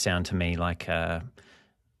 this doesn't sound to me like an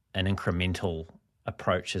incremental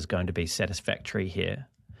approach is going to be satisfactory here.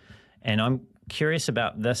 And I'm curious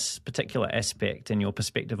about this particular aspect and your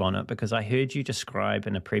perspective on it, because I heard you describe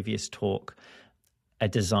in a previous talk a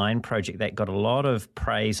design project that got a lot of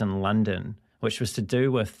praise in London, which was to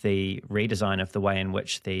do with the redesign of the way in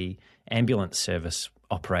which the ambulance service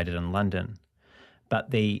operated in London.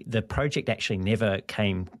 But the project actually never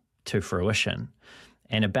came to fruition.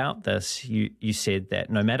 And about this, you said that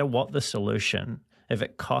no matter what the solution, if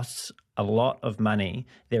it costs a lot of money,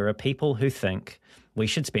 there are people who think we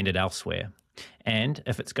should spend it elsewhere. And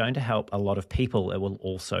if it's going to help a lot of people, it will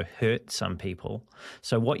also hurt some people.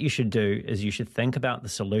 So what you should do is you should think about the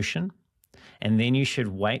solution, and then you should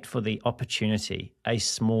wait for the opportunity, a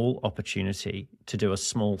small opportunity, to do a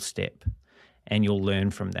small step, and you'll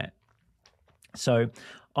learn from that. So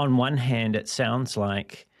on one hand, it sounds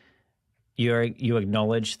like you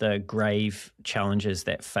acknowledge the grave challenges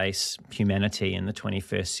that face humanity in the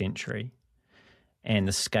 21st century and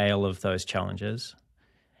the scale of those challenges.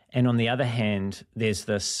 And on the other hand, there's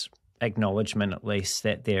this acknowledgement, at least,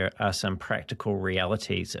 that there are some practical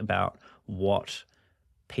realities about what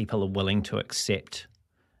people are willing to accept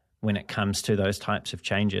when it comes to those types of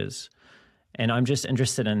changes. And I'm just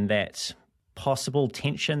interested in that possible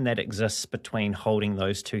tension that exists between holding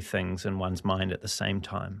those two things in one's mind at the same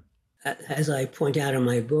time. As I point out in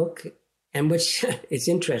my book, and which it's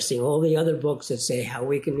interesting, all the other books that say how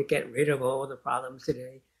we can get rid of all the problems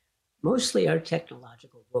today, mostly are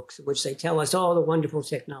technological books, in which they tell us all the wonderful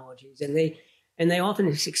technologies. And they often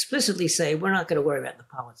explicitly say, we're not going to worry about the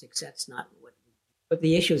politics. That's not what we do. But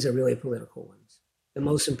the issues are really political ones. The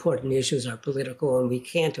most important issues are political, and we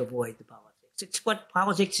can't avoid the politics. It's what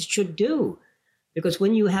politics should do. Because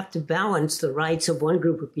when you have to balance the rights of one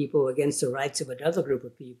group of people against the rights of another group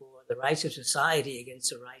of people, or the rights of society against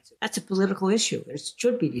the rights, that's a political issue. It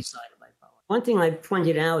should be decided by politics. One thing I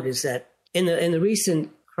pointed out is that in the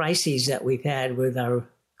recent crises that we've had with our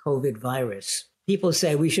COVID virus, some people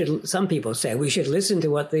say we should listen to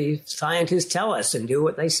what the scientists tell us and do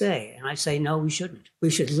what they say. And I say, no, we shouldn't. We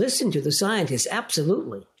should listen to the scientists,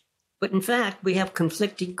 absolutely. But in fact, we have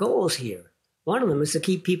conflicting goals here. One of them is to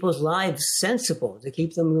keep people's lives sensible, to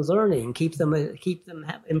keep them learning, keep them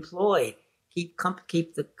employed, keep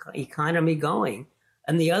the economy going.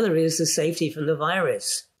 And the other is the safety from the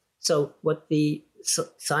virus. So what the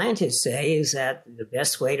scientists say is that the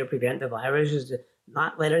best way to prevent the virus is to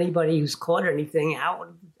not let anybody who's caught anything out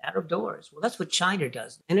of doors. Well, that's what China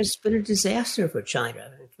does. And it's been a disaster for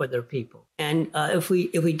China and for their people. And if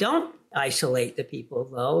we don't isolate the people,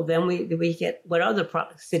 though, then we get what other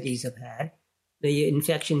cities have had. The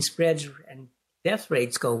infection spreads and death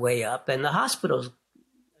rates go way up, and the hospitals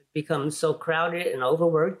become so crowded and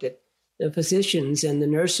overworked that the physicians and the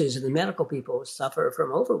nurses and the medical people suffer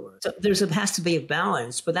from overwork. So there has to be a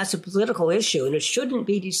balance, but that's a political issue, and it shouldn't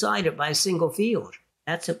be decided by a single field.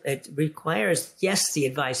 It requires, yes, the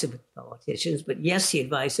advice of politicians, but yes, the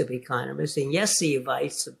advice of economists, and yes, the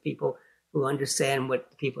advice of people who understand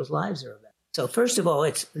what people's lives are about. So first of all,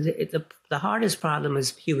 the hardest problem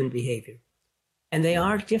is human behavior. And they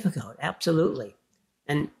are difficult, absolutely.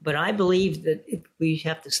 But I believe that we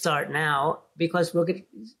have to start now, because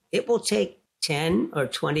it will take 10 or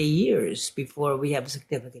 20 years before we have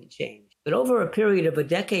significant change. But over a period of a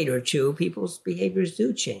decade or two, people's behaviors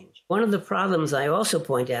do change. One of the problems I also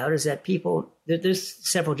point out is that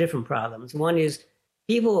there's several different problems. One is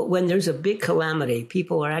People, when there's a big calamity,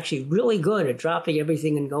 people are actually really good at dropping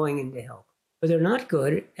everything and going in to help. But they're not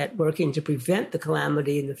good at working to prevent the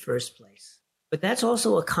calamity in the first place. But that's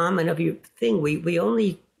also a common of your thing. We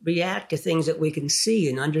only react to things that we can see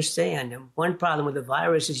and understand. And one problem with the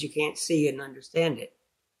virus is you can't see and understand it.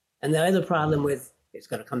 And the other problem with it's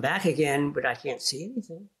going to come back again, but I can't see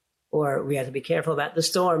anything. Or we have to be careful about the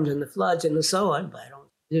storms and the floods and so on, but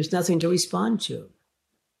there's nothing to respond to.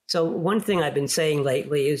 So one thing I've been saying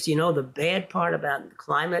lately is, the bad part about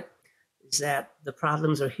climate is that the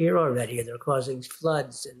problems are here already. They're causing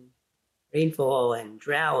floods and rainfall and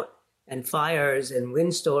drought and fires and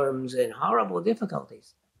windstorms and horrible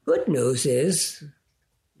difficulties. Good news is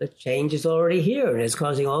the change is already here and it's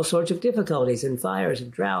causing all sorts of difficulties and fires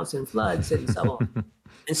and droughts and floods and so on.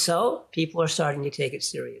 And so people are starting to take it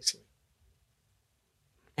seriously.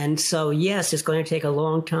 And so, yes, it's going to take a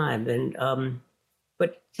long time.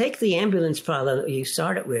 But take the ambulance problem that you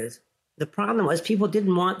started with. The problem was people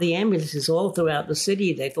didn't want the ambulances all throughout the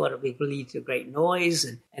city. They thought it would lead to great noise.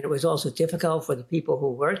 And it was also difficult for the people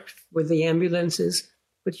who worked with the ambulances.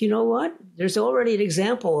 But you know what? There's already an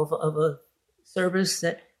example of a service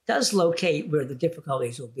that does locate where the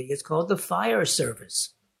difficulties will be. It's called the fire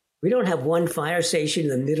service. We don't have one fire station in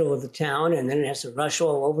the middle of the town and then it has to rush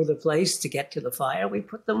all over the place to get to the fire. We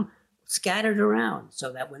put them scattered around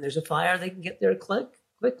so that when there's a fire, they can get there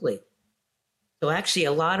quickly. So actually,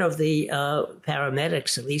 a lot of the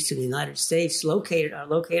paramedics, at least in the United States, are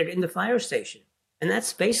located in the fire station. And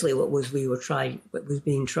that's basically what was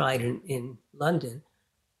being tried in London.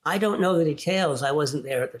 I don't know the details. I wasn't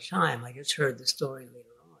there at the time. I just heard the story later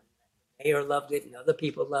on. The mayor loved it and other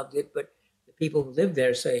people loved it, but the people who live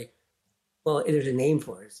there say, well, there's a name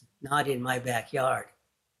for it. It's not in my backyard.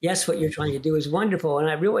 Yes, what you're trying to do is wonderful, and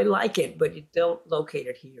I really like it, but you don't locate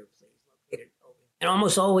it here, please. Locate it over. And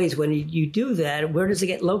almost always when you do that, where does it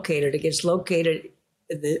get located? It gets located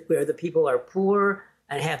where the people are poor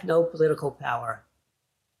and have no political power.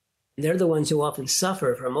 And they're the ones who often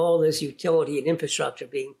suffer from all this utility and infrastructure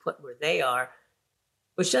being put where they are,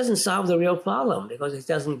 which doesn't solve the real problem because it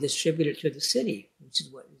doesn't distribute it to the city, which is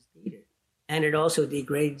what is needed. And it also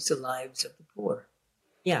degrades the lives of the poor.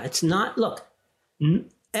 Yeah, it's not, look,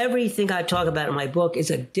 everything I talk about in my book is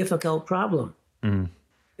a difficult problem. Mm.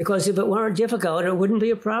 Because if it weren't difficult, it wouldn't be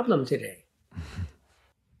a problem today.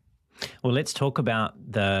 Well, let's talk about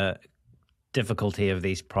the difficulty of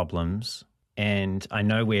these problems. And I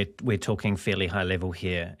know we're talking fairly high level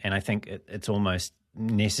here, and I think it's almost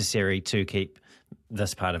necessary to keep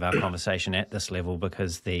this part of our conversation at this level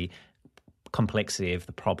because the complexity of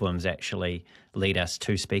the problems actually lead us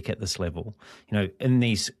to speak at this level. In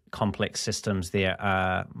these complex systems, there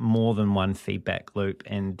are more than one feedback loop,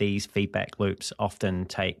 and these feedback loops often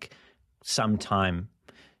take some time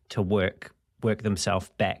to work themselves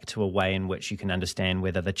back to a way in which you can understand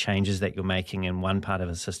whether the changes that you're making in one part of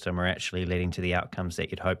a system are actually leading to the outcomes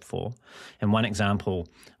that you'd hope for. And one example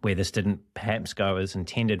where this didn't perhaps go as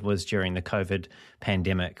intended was during the COVID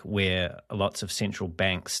pandemic, where lots of central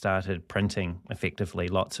banks started printing effectively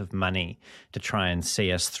lots of money to try and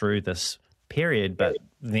see us through this period, but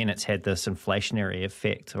then it's had this inflationary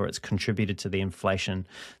effect, or it's contributed to the inflation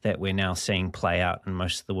that we're now seeing play out in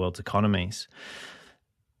most of the world's economies.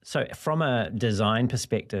 So from a design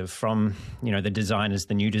perspective, from the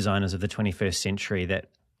new designers of the 21st century that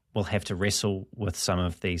will have to wrestle with some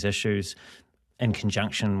of these issues in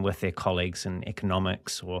conjunction with their colleagues in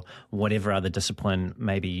economics or whatever other discipline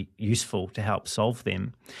may be useful to help solve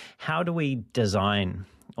them, how do we design,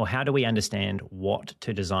 or how do we understand what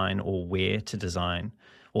to design or where to design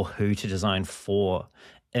or who to design for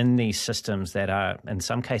in these systems that are in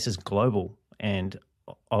some cases global and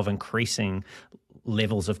of increasing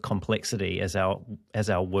levels of complexity as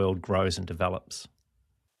our world grows and develops?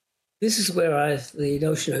 This is where the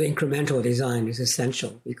notion of incremental design is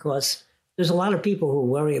essential, because there's a lot of people who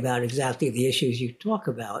worry about exactly the issues you talk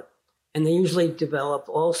about, and they usually develop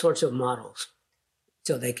all sorts of models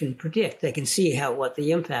so they can predict, they can see what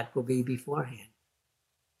the impact will be beforehand.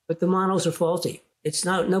 But the models are faulty. It's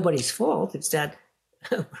not nobody's fault. It's that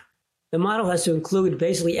the model has to include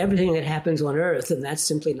basically everything that happens on Earth, and that's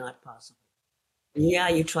simply not possible. Yeah,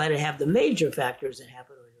 you try to have the major factors that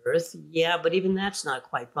happen on Earth. Yeah, but even that's not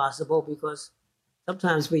quite possible because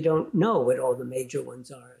sometimes we don't know what all the major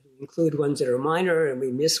ones are. We include ones that are minor and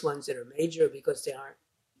we miss ones that are major because they aren't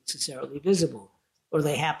necessarily visible, or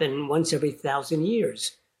they happen once every 1,000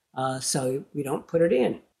 years. So we don't put it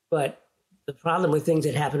in. But the problem with things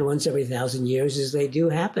that happen once every 1,000 years is they do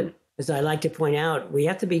happen. As I like to point out, we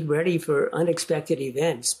have to be ready for unexpected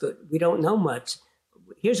events, but we don't know much.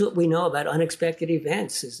 Here's what we know about unexpected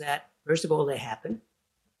events is that, first of all, they happen.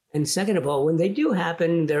 And second of all, when they do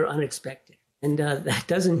happen, they're unexpected. And that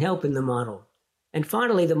doesn't help in the model. And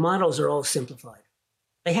finally, the models are all simplified.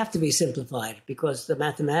 They have to be simplified because the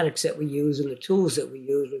mathematics that we use and the tools that we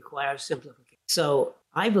use require simplification. So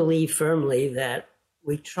I believe firmly that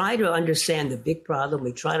we try to understand the big problem.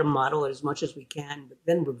 We try to model it as much as we can, but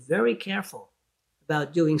then we're very careful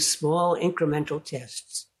about doing small incremental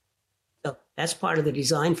tests. So that's part of the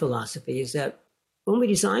design philosophy, is that when we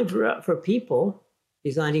design for people,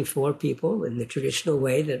 designing for people in the traditional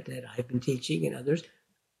way that I've been teaching and others,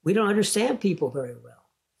 we don't understand people very well.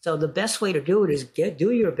 So the best way to do it is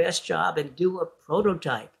do your best job and do a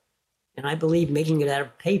prototype. And I believe making it out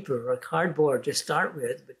of paper or cardboard to start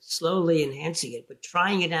with, but slowly enhancing it, but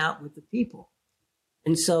trying it out with the people.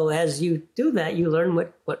 And so as you do that, you learn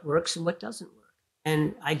what works and what doesn't work.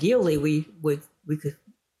 And ideally,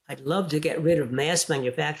 I'd love to get rid of mass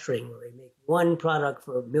manufacturing where we make one product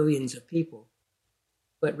for millions of people,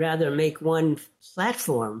 but rather make one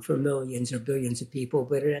platform for millions or billions of people,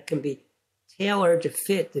 but it can be tailored to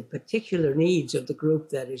fit the particular needs of the group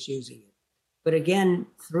that is using it. But again,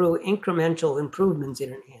 through incremental improvements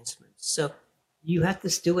and enhancements. So you have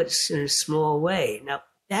to do it in a small way. Now,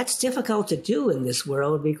 that's difficult to do in this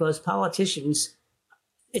world because politicians,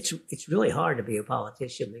 it's really hard to be a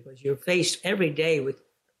politician because you're faced every day with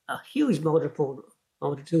a huge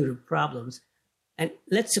multitude of problems. And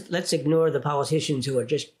let's ignore the politicians who are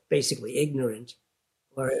just basically ignorant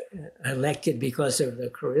or elected because of their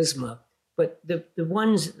charisma. But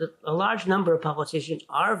a large number of politicians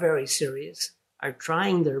are very serious, are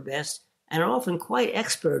trying their best, and are often quite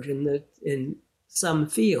expert in some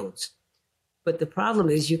fields. But the problem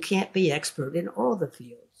is you can't be expert in all the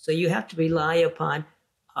fields. So you have to rely upon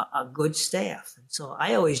a good staff. And so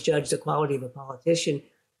I always judge the quality of a politician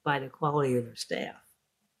by the quality of their staff.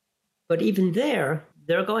 But even there,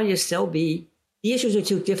 they're going to still the issues are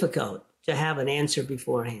too difficult to have an answer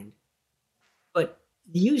beforehand. But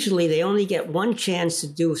usually they only get one chance to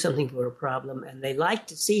do something for a problem, and they like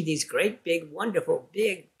to see these great, big, wonderful,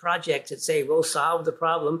 big projects that say, we'll solve the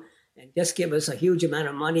problem and just give us a huge amount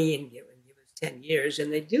of money and give us 10 years.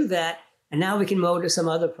 And they do that, and now we can move to some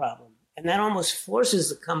other problem. And that almost forces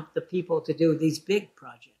the people to do these big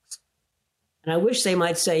projects. And I wish they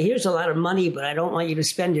might say, here's a lot of money, but I don't want you to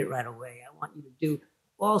spend it right away. I want you to do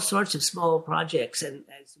all sorts of small projects. And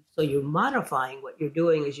so you're modifying what you're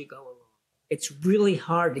doing as you go along. It's really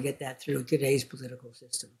hard to get that through today's political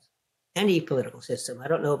systems. Any political system. I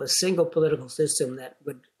don't know of a single political system that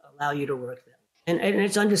would allow you to work that. And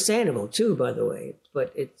it's understandable too, by the way.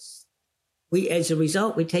 But as a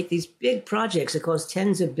result, we take these big projects that cost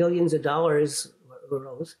tens of billions of dollars,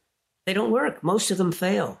 euros. They don't work. Most of them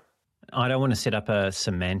fail. I don't want to set up a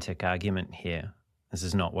semantic argument here. This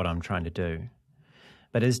is not what I'm trying to do.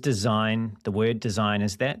 But is design, the word design,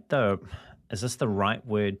 is this the right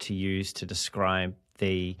word to use to describe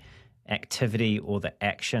the activity or the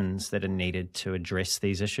actions that are needed to address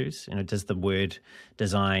these issues? Does the word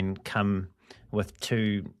design come with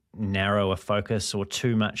too narrow a focus or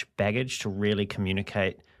too much baggage to really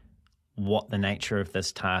communicate what the nature of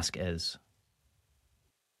this task is?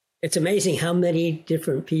 It's amazing how many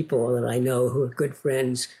different people that I know who are good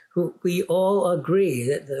friends, who we all agree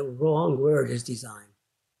that the wrong word is design.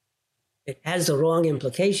 It has the wrong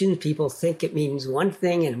implications. People think it means one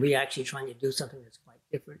thing, and we're actually trying to do something that's quite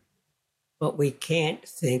different. But we can't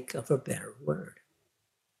think of a better word.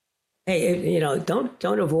 Hey, don't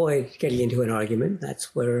avoid getting into an argument.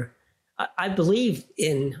 That's where I believe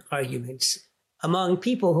in arguments among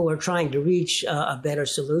people who are trying to reach a better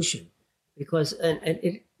solution, because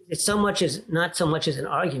it's not so much as an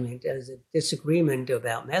argument as a disagreement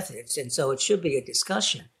about methods, and so it should be a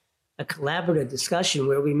discussion. A collaborative discussion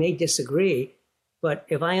where we may disagree, but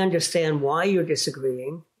if I understand why you're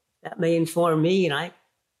disagreeing, that may inform me. And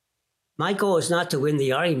my goal is not to win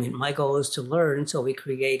the argument. My goal is to learn so we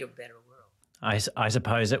create a better world. I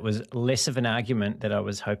suppose it was less of an argument that I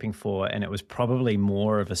was hoping for, and it was probably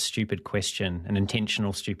more of a stupid question, an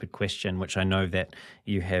intentional stupid question, which I know that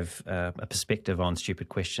you have a perspective on stupid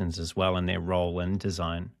questions as well and their role in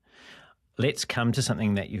design. Let's come to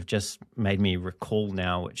something that you've just made me recall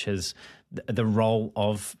now, which is the role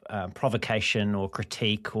of provocation or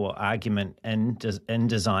critique or argument in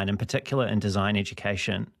design, in particular in design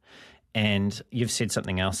education. And you've said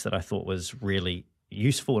something else that I thought was really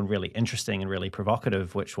useful and really interesting and really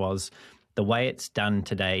provocative, which was the way it's done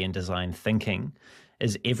today in design thinking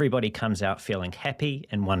is everybody comes out feeling happy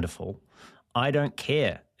and wonderful. I don't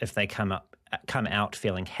care if they come out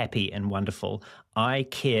feeling happy and wonderful. I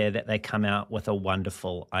care that they come out with a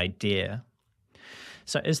wonderful idea.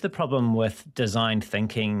 So is the problem with design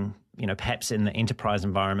thinking, perhaps in the enterprise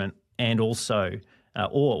environment and also,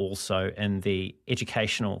 or also in the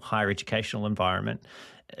higher educational environment,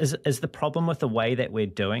 is the problem with the way that we're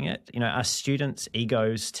doing it? Are students'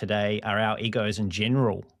 egos today, are our egos in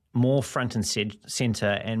general more front and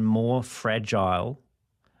center and more fragile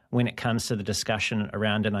when it comes to the discussion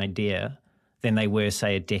around an idea than they were,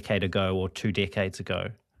 say, a decade ago or 2 decades ago?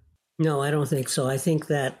 No, I don't think so. I think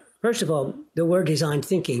that, first of all, the word design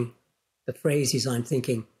thinking, the phrase design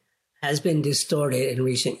thinking, has been distorted in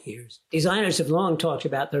recent years. Designers have long talked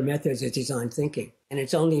about their methods of design thinking. And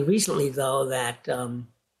it's only recently, though, that,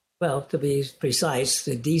 to be precise,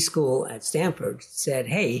 the D School at Stanford said,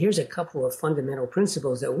 hey, here's a couple of fundamental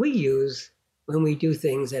principles that we use when we do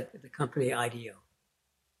things at the company IDEO.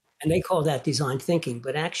 And they call that design thinking.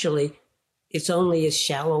 But actually, it's only a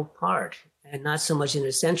shallow part and not so much an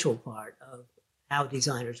essential part of how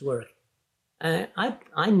designers work.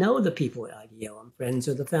 I know the people at IDEO. I'm friends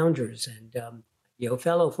with the founders and IDEO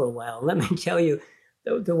fellow for a while. Let me tell you,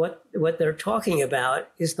 what they're talking about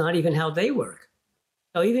is not even how they work.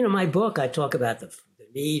 So even in my book, I talk about the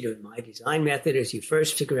need of my design method is you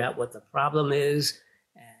first figure out what the problem is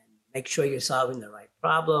and make sure you're solving the right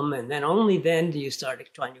problem. And then only then do you start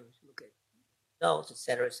trying to look at results, et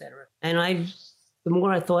cetera, et cetera. And the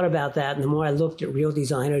more I thought about that and the more I looked at real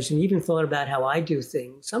designers and even thought about how I do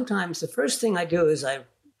things, sometimes the first thing I do is I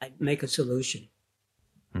make a solution.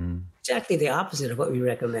 Exactly the opposite of what we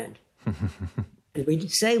recommend. And we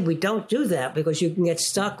say we don't do that because you can get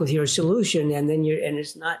stuck with your solution and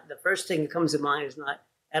it's not, the first thing that comes to mind is not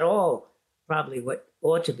at all probably what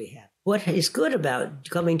ought to be happening. What is good about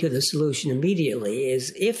coming to the solution immediately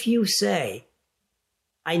is if you say,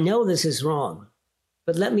 I know this is wrong,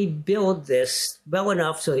 but let me build this well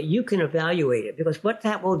enough so that you can evaluate it. Because what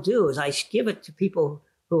that will do is I give it to people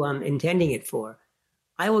who I'm intending it for.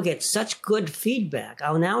 I will get such good feedback.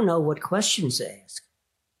 I'll now know what questions to ask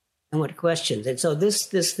and what questions. And so this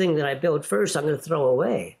thing that I build first, I'm going to throw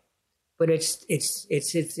away. But it's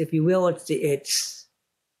if you will, it's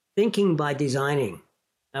thinking by designing.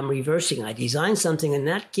 I'm reversing. I design something, and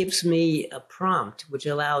that gives me a prompt, which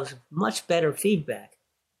allows much better feedback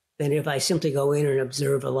than if I simply go in and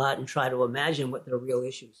observe a lot and try to imagine what the real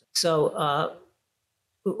issues are. So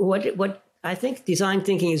what I think design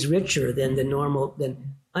thinking is richer than the normal.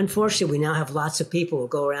 Unfortunately, we now have lots of people who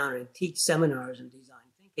go around and teach seminars on design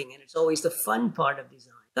thinking, and it's always the fun part of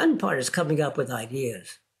design. The fun part is coming up with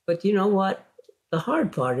ideas. But you know what? The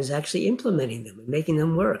hard part is actually implementing them and making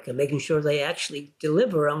them work and making sure they actually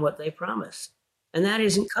deliver on what they promise. And that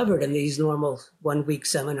isn't covered in these normal one-week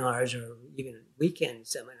seminars or even weekend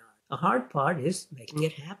seminars. The hard part is making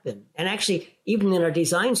it happen. And actually, even in our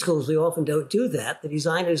design schools, we often don't do that. The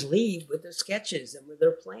designers leave with their sketches and with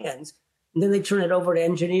their plans, and then they turn it over to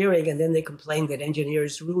engineering, and then they complain that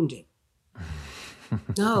engineers ruined it.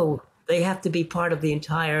 No, they have to be part of the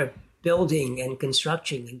entire building and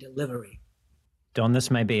construction and delivery. Don, this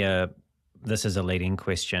is a leading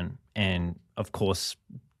question, and of course,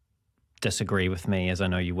 disagree with me, as I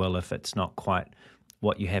know you will, if it's not quite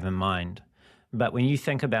what you have in mind. But when you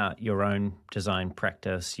think about your own design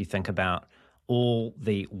practice, you think about all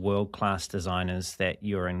the world-class designers that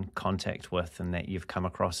you're in contact with and that you've come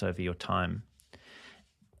across over your time,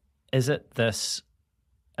 is it this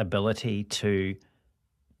ability to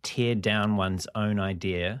tear down one's own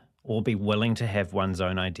idea or be willing to have one's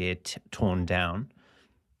own idea torn down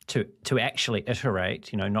to actually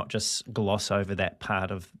iterate, not just gloss over that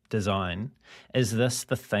part of design? Is this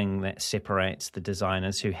the thing that separates the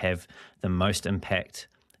designers who have the most impact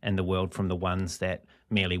in the world from the ones that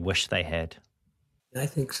merely wish they had? I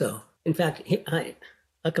think so. In fact,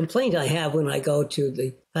 a complaint I have when I go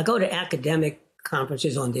to academic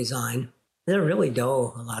conferences on design, they're really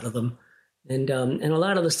dull, a lot of them. And a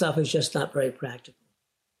lot of the stuff is just not very practical.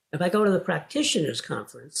 If I go to the practitioners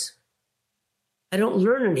conference, I don't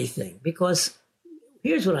learn anything because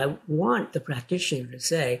here's what I want the practitioner to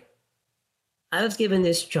say. I was given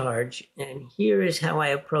this charge, and here is how I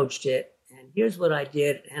approached it, and here's what I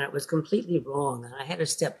did, and it was completely wrong, and I had to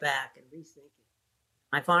step back and rethink it.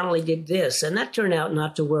 I finally did this, and that turned out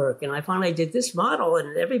not to work, and I finally did this model,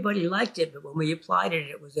 and everybody liked it, but when we applied it,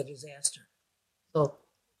 it was a disaster. So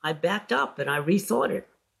I backed up, and I rethought it.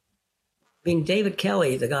 I mean, David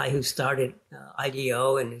Kelly, the guy who started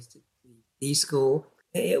IDEO and D School,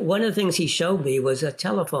 one of the things he showed me was a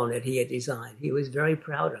telephone that he had designed. He was very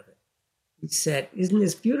proud of it. He said, "Isn't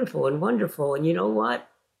this beautiful and wonderful? And you know what?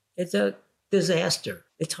 It's a disaster.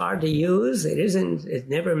 It's hard to use. It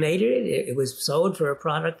never made it. It was sold for a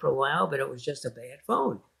product for a while, but it was just a bad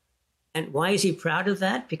phone." And why is he proud of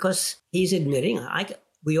that? Because he's admitting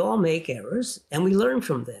we all make errors and we learn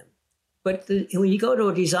from them. But when you go to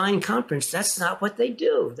a design conference, that's not what they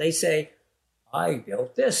do. They say, I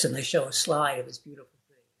built this, and they show a slide of this beautiful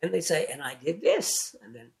thing. And they say, and I did this,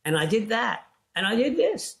 and I did that, and I did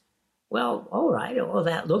this. Well, all right, well,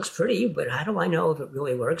 that looks pretty, but how do I know if it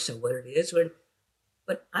really works or what it is?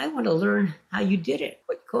 But I want to learn how you did it,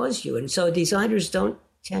 what caused you. And so designers don't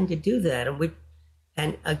tend to do that.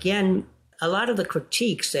 And again, a lot of the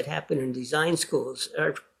critiques that happen in design schools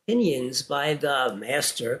are opinions by the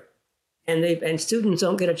master, and students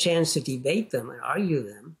don't get a chance to debate them and argue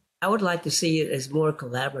them. I would like to see it as more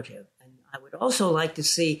collaborative. And I would also like to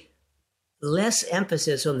see less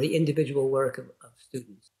emphasis on the individual work of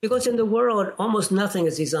students. Because in the world, almost nothing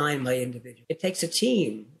is designed by individuals. It takes a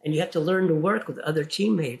team, and you have to learn to work with other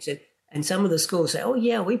teammates. And some of the schools say, oh,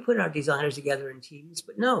 yeah, we put our designers together in teams.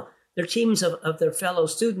 But no, they're teams of their fellow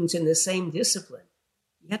students in the same discipline.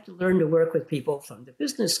 You have to learn to work with people from the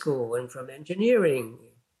business school and from engineering,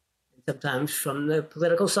 and sometimes from the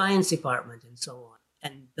political science department and so on.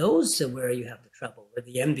 And those are where you have the trouble, where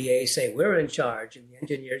the MBAs say, we're in charge, and the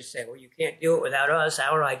engineers say, well, you can't do it without us.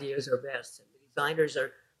 Our ideas are best. And the designers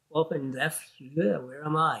are often left, yeah, where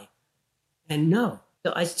am I? And no.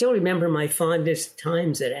 So I still remember my fondest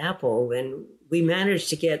times at Apple when we managed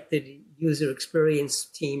to get the user experience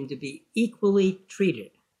team to be equally treated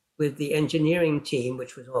with the engineering team,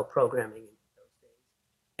 which was all programming in those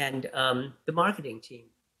days, and the marketing team.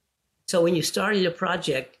 So when you started a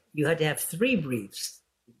project, you had to have 3 briefs: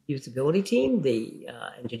 the usability team, the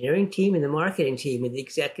engineering team, and the marketing team. And the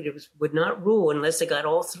executives would not rule unless they got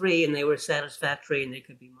all 3 and they were satisfactory and they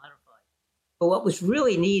could be modified. But what was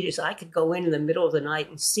really neat is I could go in the middle of the night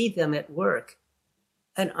and see them at work,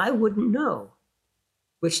 and I wouldn't know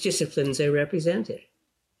which disciplines they represented.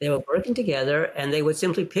 They were working together, and they would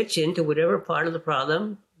simply pitch into whatever part of the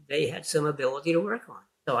problem they had some ability to work on.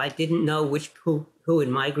 So I didn't know who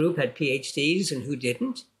in my group had PhDs and who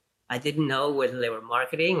didn't. I didn't know whether they were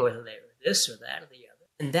marketing or whether they were this or that or the other.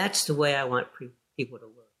 And that's the way I want people to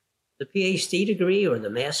work. The PhD degree or the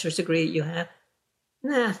master's degree that you have,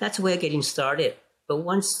 that's a way of getting started. But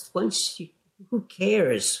who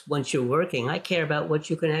cares once you're working? I care about what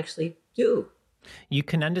you can actually do. You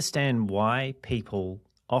can understand why people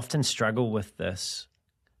often struggle with this,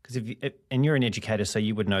 because and you're an educator, so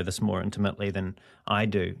you would know this more intimately than I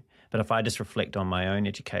do. But if I just reflect on my own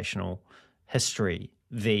educational history,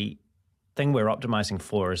 the thing we're optimizing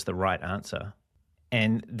for is the right answer.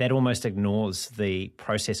 And that almost ignores the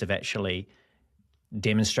process of actually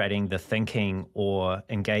demonstrating the thinking or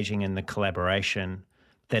engaging in the collaboration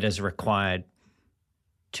that is required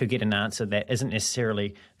to get an answer that isn't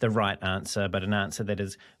necessarily the right answer, but an answer that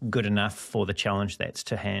is good enough for the challenge that's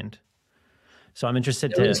to hand. So I'm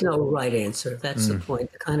interested There is no right answer. That's the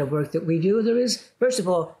point. The kind of work that we do, there is, first of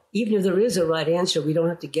all, even if there is a right answer, we don't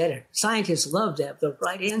have to get it. Scientists love to have the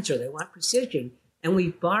right answer. They want precision. And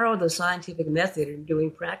we borrow the scientific method in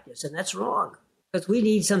doing practice, and that's wrong. Because we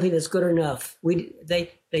need something that's good enough.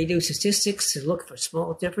 They do statistics to look for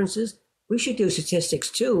small differences. We should do statistics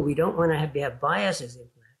too. We don't want to have biases in that.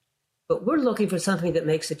 But we're looking for something that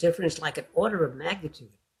makes a difference like an order of magnitude,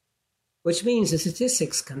 which means the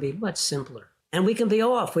statistics can be much simpler. And we can be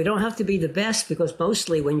off. We don't have to be the best, because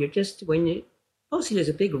mostly mostly there's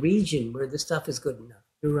a big region where the stuff is good enough.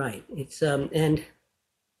 You're right. It's and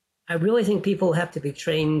I really think people have to be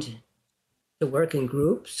trained to work in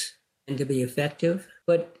groups and to be effective,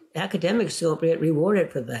 but academics don't get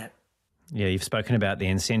rewarded for that. Yeah, you've spoken about the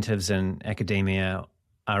incentives in academia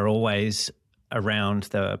are always around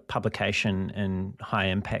the publication in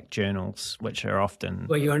high-impact journals, which are often...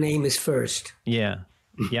 Where your name is first. Yeah.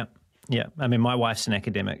 I mean, my wife's an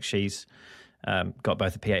academic. She's got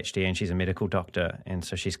both a PhD and she's a medical doctor, and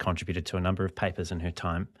so she's contributed to a number of papers in her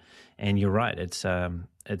time. And you're right, it's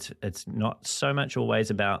not so much always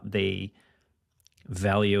about the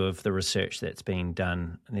value of the research that's being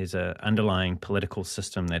done. There's an underlying political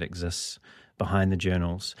system that exists behind the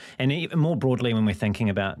journals. And even more broadly, when we're thinking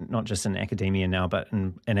about not just in academia now, but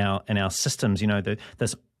in our systems,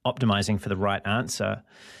 this optimizing for the right answer,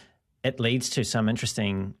 it leads to some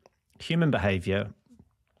interesting human behavior,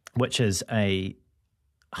 which is a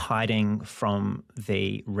hiding from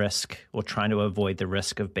the risk or trying to avoid the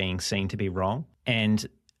risk of being seen to be wrong. And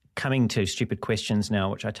coming to stupid questions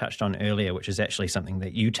now, which I touched on earlier, which is actually something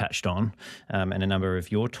that you touched on in a number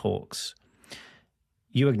of your talks,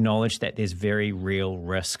 you acknowledge that there's very real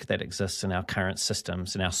risk that exists in our current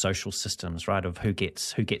systems, in our social systems, right, of who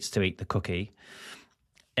gets to eat the cookie.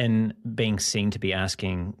 in being seen to be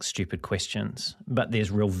asking stupid questions, but there's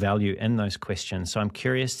real value in those questions. So I'm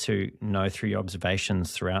curious to know through your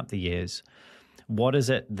observations throughout the years, what is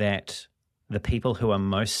it that the people who are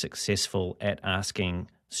most successful at asking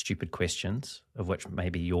stupid questions, of which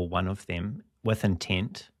maybe you're one of them, with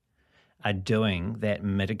intent, are doing that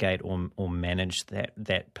mitigate or manage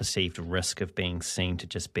that perceived risk of being seen to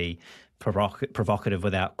just be provocative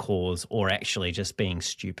without cause, or actually just being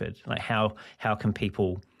stupid? Like how can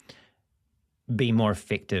people be more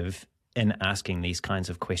effective in asking these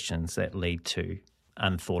kinds of questions that lead to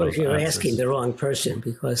unthought of answers? You're asking the wrong person,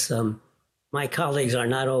 because my colleagues are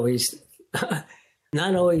not always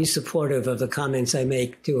supportive of the comments I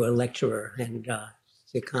make to a lecturer and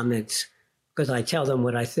the comments, because I tell them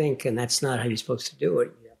what I think, and that's not how you're supposed to do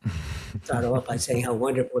it. Start off by saying how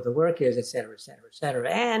wonderful the work is, et cetera, et cetera, et cetera.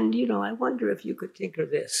 And, I wonder if you could tinker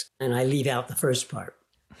this. And I leave out the first part.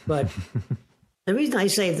 But the reason I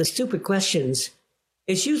say the stupid questions,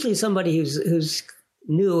 it's usually somebody who's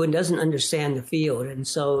new and doesn't understand the field. And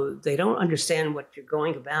so they don't understand what you're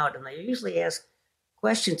going about. And they usually ask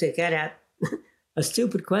questions to get at a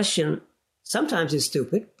stupid question. Sometimes it's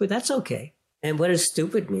stupid, but that's okay. And what does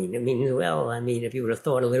stupid mean? If you would have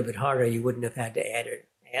thought a little bit harder, you wouldn't have had to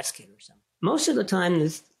ask it or something. Most of the time,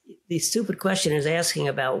 the stupid question is asking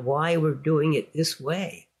about why we're doing it this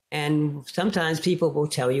way. And sometimes people will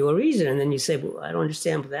tell you a reason, and then you say, well, I don't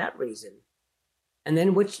understand that reason. And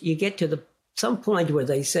then you get to some point where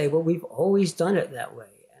they say, well, we've always done it that way.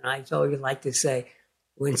 And I always like to say,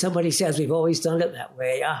 when somebody says we've always done it that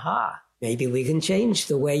way, maybe we can change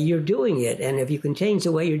the way you're doing it. And if you can change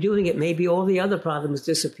the way you're doing it, maybe all the other problems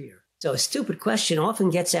disappear. So a stupid question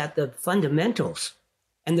often gets at the fundamentals.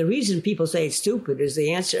 And the reason people say it's stupid is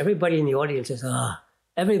the answer. Everybody in the audience says,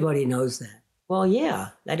 everybody knows that. Well, yeah,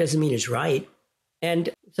 that doesn't mean it's right.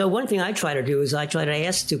 And so one thing I try to do is I try to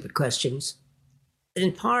ask stupid questions,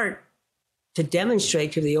 in part to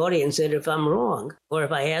demonstrate to the audience that if I'm wrong, or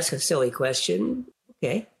if I ask a silly question,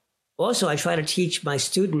 okay. Also, I try to teach my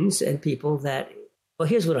students and people that, well,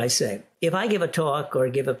 here's what I say. If I give a talk or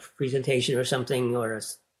give a presentation or something or a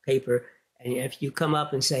paper, and if you come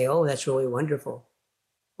up and say, oh, that's really wonderful,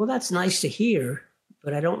 well, that's nice to hear,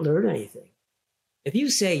 but I don't learn anything. If you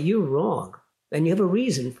say you're wrong, and you have a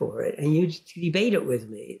reason for it, and you debate it with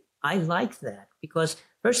me, I like that. Because,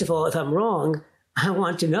 first of all, if I'm wrong, I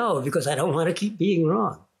want to know, because I don't want to keep being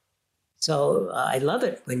wrong. So I love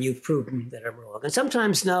it when you've proven that I'm wrong. And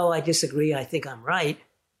sometimes, no, I disagree, I think I'm right.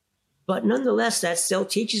 But nonetheless, that still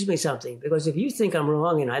teaches me something. Because if you think I'm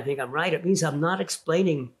wrong and I think I'm right, it means I'm not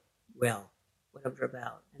explaining well what I'm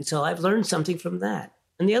about. And so I've learned something from that.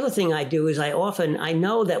 And the other thing I do is I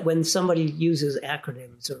know that when somebody uses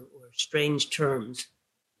acronyms or strange terms,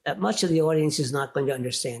 that much of the audience is not going to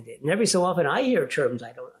understand it. And every so often I hear terms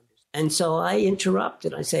I don't understand. And so I interrupt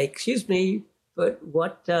and I say, excuse me, but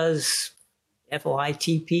what does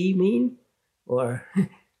FOITP mean? Or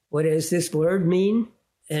what does this word mean?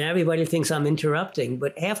 And everybody thinks I'm interrupting.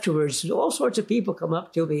 But afterwards, all sorts of people come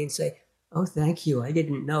up to me and say, oh, thank you. I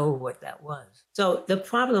didn't know what that was. So the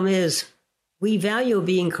problem is we value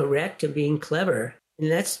being correct and being clever. And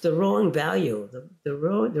that's the wrong value. The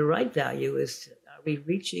right value is, are we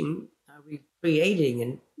creating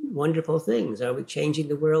and wonderful things? Are we changing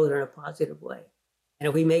the world in a positive way? And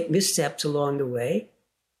if we make missteps along the way,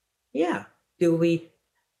 do we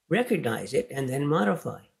recognize it and then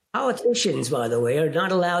modify? Politicians, by the way, are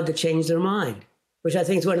not allowed to change their mind, which I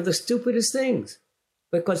think is one of the stupidest things.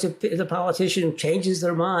 Because if the politician changes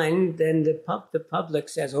their mind, then the public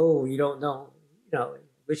says, oh, you don't know,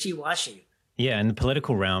 wishy-washy. Yeah, in the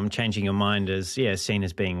political realm, changing your mind is seen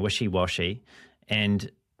as being wishy-washy.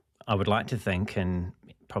 And I would like to think, and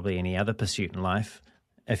probably any other pursuit in life,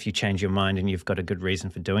 if you change your mind and you've got a good reason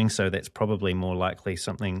for doing so, that's probably more likely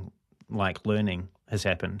something like learning has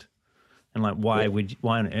happened. And like, why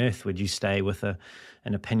on earth would you stay with an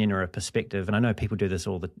opinion or a perspective? And I know people do this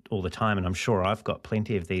all the time, and I'm sure I've got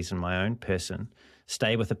plenty of these in my own person.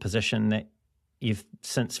 Stay with a position that you've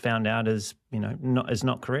since found out is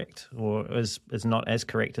not correct, or is not as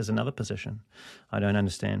correct as another position. I don't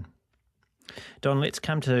understand. Don, let's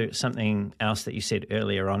come to something else that you said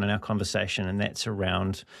earlier on in our conversation, and that's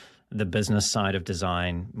around the business side of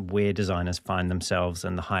design, where designers find themselves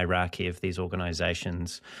in the hierarchy of these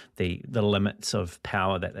organizations, the limits of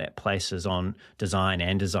power that places on design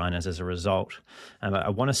and designers as a result. I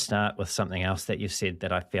want to start with something else that you said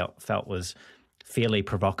that I felt was fairly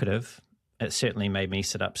provocative. It certainly made me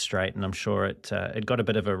sit up straight, and I'm sure it got a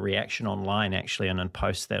bit of a reaction online, actually, and in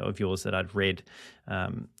posts of yours that I'd read.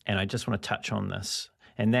 And I just want to touch on this.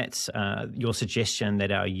 And that's your suggestion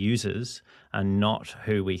that our users are not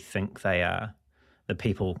who we think they are, the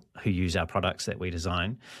people who use our products that we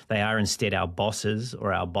design. They are instead our bosses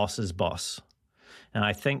or our boss's boss. And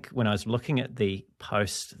I think when I was looking at the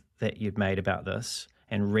post that you'd made about this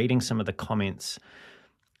and reading some of the comments,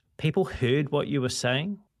 people heard what you were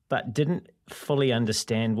saying, but didn't fully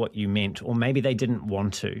understand what you meant, or maybe they didn't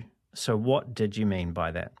want to. So what did you mean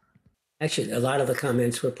by that? Actually, a lot of the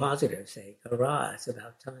comments were positive, saying, hurrah, it's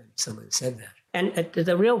about time someone said that. And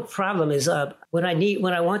the real problem is what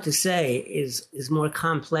I want to say is more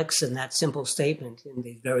complex than that simple statement in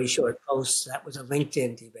these very short posts. That was a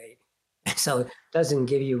LinkedIn debate. So it doesn't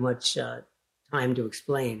give you much time to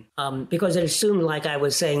explain. Because it assumed, like I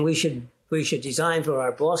was saying, we should design for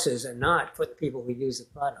our bosses and not for the people who use the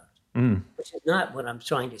product, which is not what I'm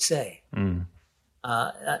trying to say.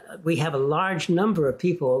 We have a large number of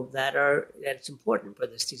people that's important for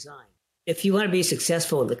this design. If you want to be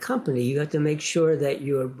successful in the company, you have to make sure that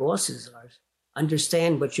your bosses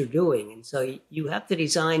understand what you're doing. And so you have to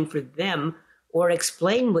design for them or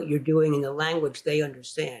explain what you're doing in the language they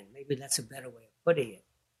understand. Maybe that's a better way of putting it.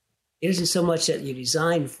 It isn't so much that you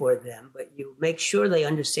design for them, but you make sure they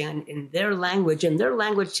understand in their language, and their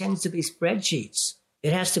language tends to be spreadsheets.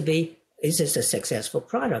 It has to be, is this a successful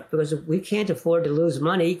product? Because we can't afford to lose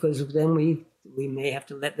money, because then we may have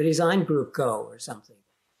to let the design group go or something,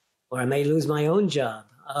 or I may lose my own job.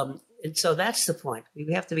 And so that's the point.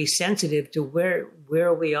 We have to be sensitive to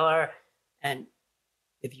where we are, and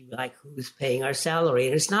if you like, who's paying our salary.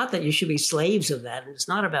 And it's not that you should be slaves of that, and it's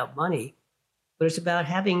not about money, but it's about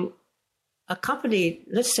having a company.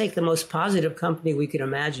 Let's take the most positive company we can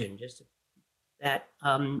imagine, just that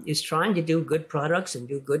is trying to do good products and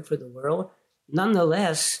do good for the world.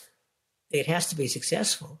 Nonetheless, it has to be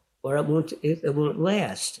successful, or it won't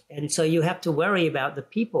last. And so you have to worry about the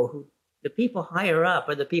people higher up,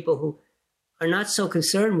 or the people who are not so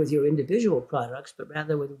concerned with your individual products, but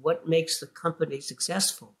rather with what makes the company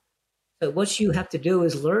successful. So what you have to do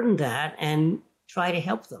is learn that and try to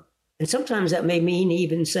help them. And sometimes that may mean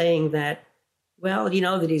even saying that, well,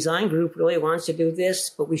 the design group really wants to do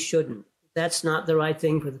this, but we shouldn't. That's not the right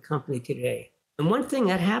thing for the company today. And one thing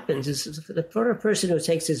that happens is the person who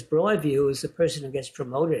takes this broad view is the person who gets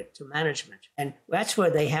promoted to management. And that's where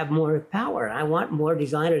they have more power. I want more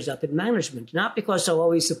designers up in management, not because they'll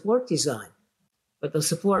always support design, but they'll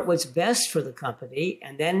support what's best for the company.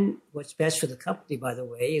 And then what's best for the company, by the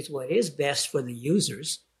way, is what is best for the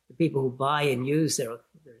users, the people who buy and use their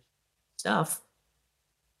stuff.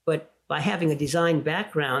 But by having a design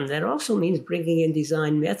background, that also means bringing in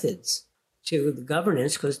design methods to the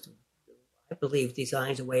governance, because I believe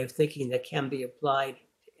design is a way of thinking that can be applied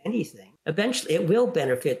to anything. Eventually, it will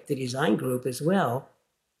benefit the design group as well.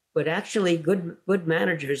 But actually, good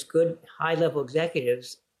managers, good high-level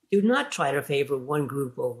executives do not try to favor one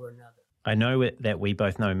group over another. I know that we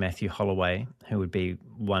both know Matthew Holloway, who would be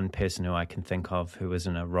one person who I can think of who was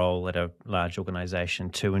in a role at a large organization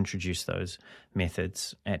to introduce those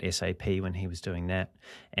methods at SAP when he was doing that.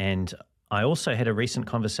 And I also had a recent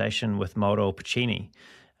conversation with Mauro Puccini,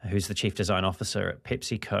 who's the Chief Design Officer at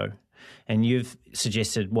PepsiCo. And you've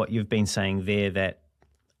suggested what you've been saying there, that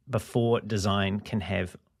before designers can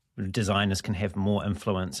have more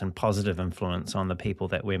influence and positive influence on the people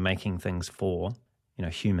that we're making things for,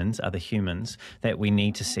 humans, other humans, that we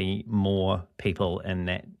need to see more people in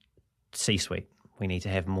that C-suite. We need to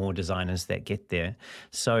have more designers that get there.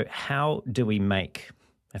 So how do we make,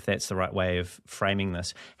 if that's the right way of framing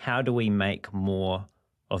this, how do we make more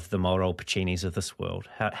of the Mauro Puccinis of this world?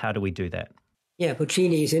 How do we do that? Yeah,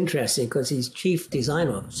 Puccini is interesting because he's Chief Design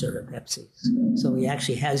Officer at Pepsi. So he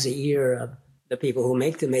actually has the ear of the people who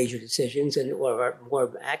make the major decisions, or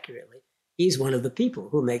more accurately, he's one of the people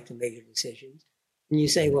who make the major decisions. And you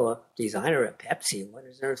say, well, a designer at Pepsi, what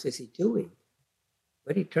on earth is he doing?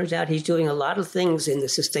 But it turns out he's doing a lot of things in the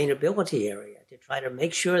sustainability area to try to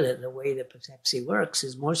make sure that the way that Pepsi works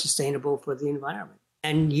is more sustainable for the environment.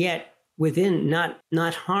 And yet, within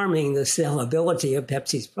not harming the sellability of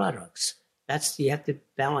Pepsi's products. You have to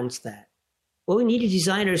balance that. Well, we need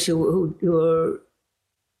designers who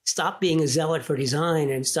stop being a zealot for design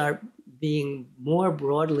and start being more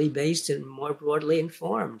broadly based and more broadly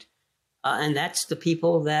informed. And that's the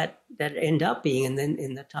people that end up being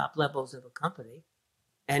in the top levels of a company.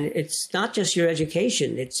 And it's not just your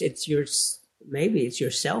education. It's your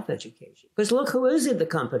self-education. Because look who is in the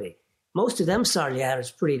company. Most of them starting out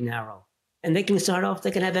as pretty narrow. And they can start off,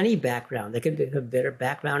 they can have any background. They could have a better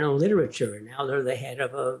background in literature. And now they're the head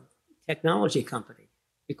of a technology company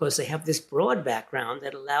because they have this broad background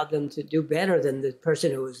that allowed them to do better than the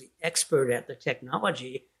person who was the expert at the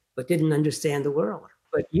technology but didn't understand the world.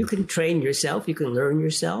 But you can train yourself. You can learn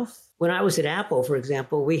yourself. When I was at Apple, for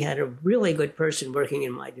example, we had a really good person working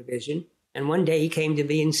in my division. And one day he came to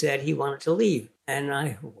me and said he wanted to leave. And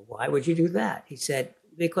why would you do that? He said,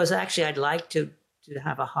 because actually I'd like to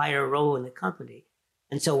have a higher role in the company.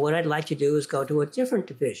 And so what I'd like to do is go to a different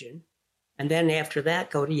division. And then after that,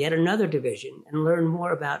 go to yet another division and learn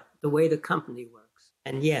more about the way the company works.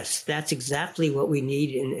 And yes, that's exactly what we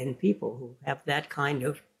need in people who have that kind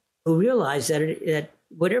of, who realize that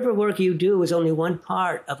whatever work you do is only one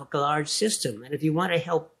part of a large system. And if you want to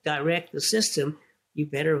help direct the system, you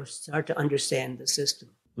better start to understand the system.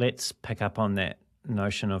 Let's pick up on that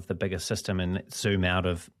notion of the bigger system and let's zoom out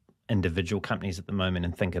of individual companies at the moment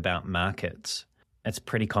and think about markets. It's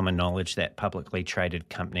pretty common knowledge that publicly traded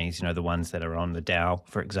companies, the ones that are on the Dow,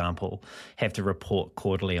 for example, have to report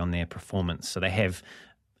quarterly on their performance. So they have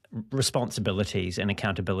responsibilities and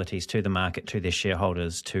accountabilities to the market, to their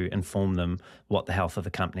shareholders, to inform them what the health of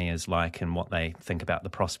the company is like and what they think about the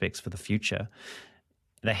prospects for the future.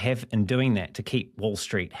 They have, in doing that, to keep Wall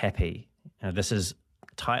Street happy. This is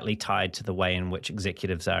tightly tied to the way in which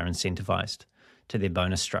executives are incentivized, to their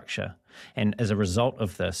bonus structure. And as a result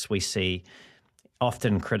of this, we see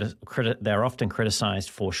they're often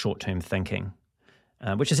criticized for short-term thinking,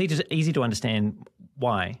 which is easy to understand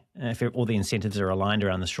why. If all the incentives are aligned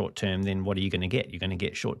around the short term, then what are you going to get? You're going to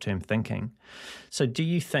get short-term thinking. So do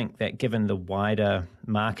you think that given the wider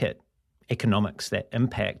market economics that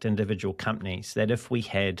impact individual companies, that if we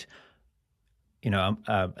had,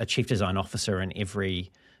 a chief design officer in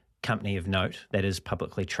every company of note that is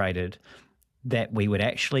publicly traded, that we would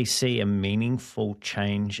actually see a meaningful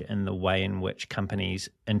change in the way in which companies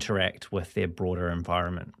interact with their broader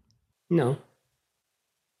environment? No,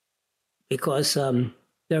 because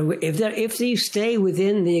if you stay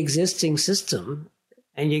within the existing system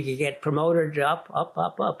and you can get promoted up,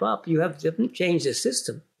 you have to change the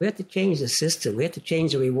system. We have to change the system. We have to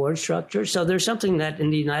change the reward structure. So there's something that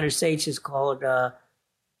in the United States is called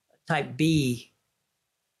Type B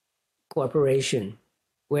corporation,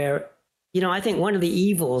 where, I think one of the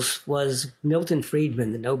evils was Milton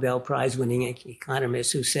Friedman, the Nobel Prize-winning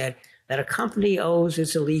economist, who said that a company owes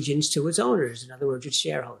its allegiance to its owners, in other words, its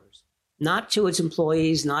shareholders, not to its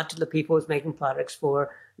employees, not to the people it's making products for,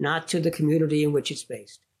 not to the community in which it's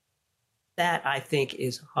based. That, I think,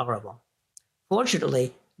 is horrible.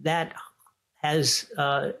 Fortunately, that has,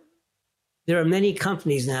 there are many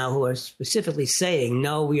companies now who are specifically saying,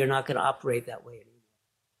 no, we are not going to operate that way anymore.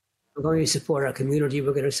 We're going to support our community.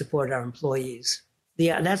 We're going to support our employees.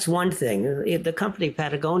 Yeah, that's one thing. The company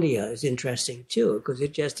Patagonia is interesting, too, because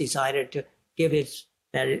it just decided to give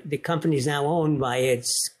the company is now owned by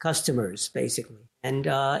its customers, basically. And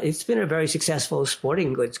it's been a very successful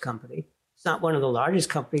sporting goods company. It's not one of the largest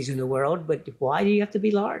companies in the world, but why do you have to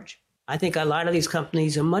be large? I think a lot of these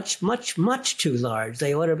companies are much, much, much too large.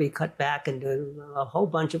 They ought to be cut back into a whole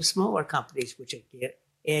bunch of smaller companies, which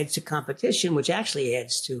adds to competition, which actually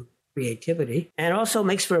adds to creativity, and also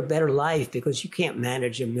makes for a better life because you can't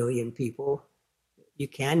manage 1 million people. You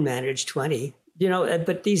can manage 20.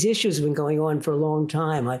 But these issues have been going on for a long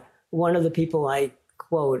time. One of the people I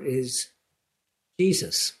quote is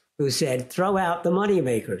Jesus, who said, throw out the money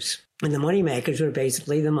makers. And the money makers were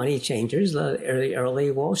basically the money changers, the early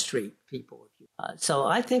Wall Street people. So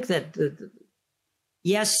I think that,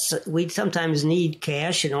 yes, we sometimes need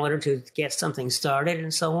cash in order to get something started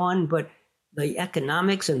and so on, but the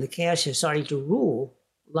economics and the cash are starting to rule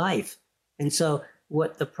life. And so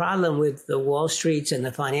what the problem with the Wall Streets and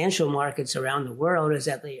the financial markets around the world is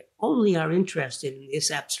that they only are interested in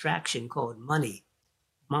this abstraction called money.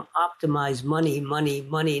 Optimize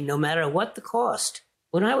money, no matter what the cost.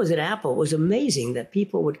 When I was at Apple, it was amazing that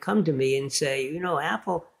people would come to me and say,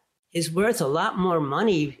 Apple is worth a lot more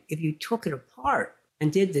money if you took it apart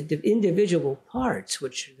and did the individual parts,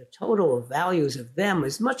 which the total of values of them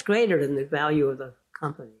is much greater than the value of the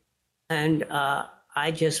company. And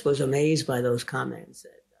I just was amazed by those comments.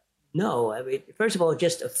 No, first of all, it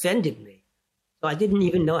just offended me. So I didn't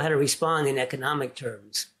even know how to respond in economic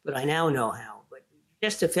terms, but I now know how. But it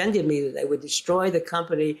just offended me that they would destroy the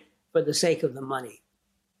company for the sake of the money.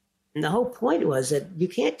 And the whole point was that you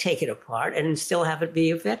can't take it apart and still have it be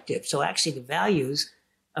effective. So actually the values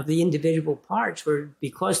of the individual parts were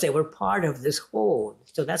because they were part of this whole.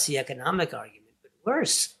 So that's the economic argument. But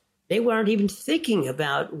worse, they weren't even thinking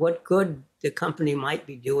about what good the company might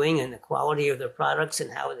be doing and the quality of their products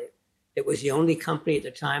and how it was the only company at the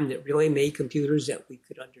time that really made computers that we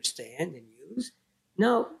could understand and use.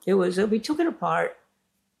 No, it was, we took it apart,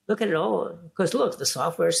 look at it all. Because look, the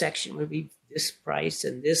software section would be this price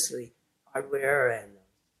and this, the hardware and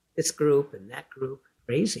this group and that group.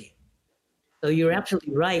 Crazy. So you're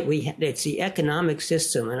absolutely right. It's the economic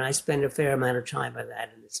system, and I spend a fair amount of time on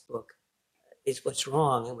that in this book. Is what's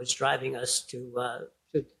wrong and what's driving us to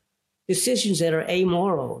decisions that are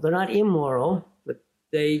amoral. They're not immoral, but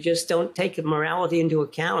they just don't take morality into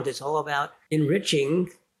account. It's all about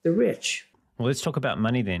enriching the rich. Well, let's talk about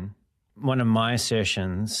money then. One of my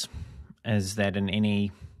assertions is that in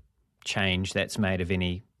any change that's made of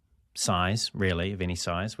any size, really, of any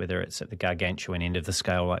size, whether it's at the gargantuan end of the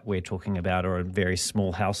scale like we're talking about or in very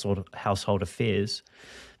small household affairs,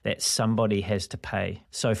 that somebody has to pay.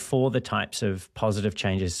 So for the types of positive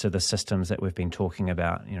changes to the systems that we've been talking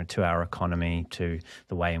about, to our economy, to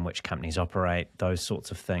the way in which companies operate, those sorts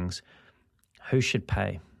of things, who should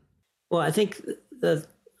pay? Well, I think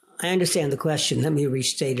I understand the question. Let me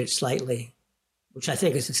restate it slightly, which I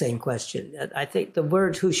think is the same question. I think the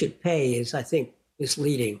word who should pay is, I think,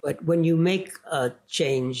 misleading. But when you make a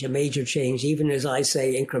change, a major change, even as I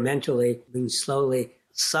say, incrementally, slowly,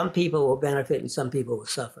 some people will benefit and some people will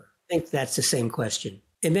suffer. I think that's the same question.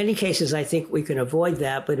 In many cases, I think we can avoid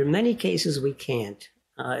that, but in many cases, we can't.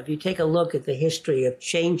 If you take a look at the history of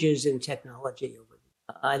changes in technology,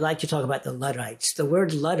 I like to talk about the Luddites. The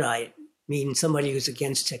word Luddite means somebody who's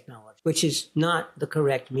against technology, which is not the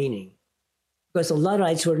correct meaning, because the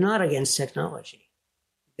Luddites were not against technology.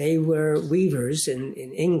 They were weavers in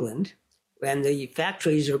England, and the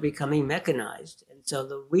factories were becoming mechanized. And so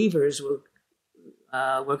the weavers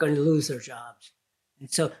were going to lose their jobs. And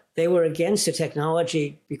so they were against the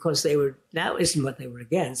technology because that isn't what they were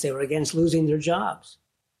against. They were against losing their jobs.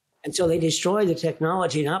 And so they destroyed the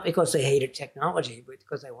technology, not because they hated technology, but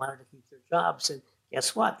because they wanted to keep their jobs. And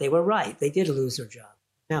guess what? They were right. They did lose their job.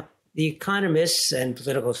 Now, the economists and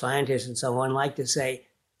political scientists and so on like to say,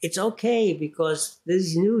 it's okay because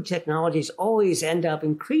these new technologies always end up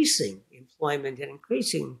increasing employment and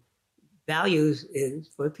increasing values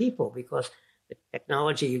for people because the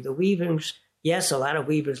technology, the weavers, yes, a lot of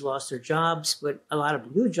weavers lost their jobs, but a lot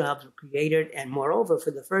of new jobs were created. And moreover, for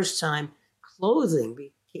the first time,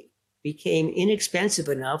 clothing became inexpensive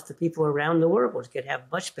enough that people around the world could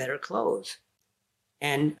have much better clothes.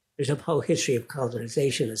 And there's a whole history of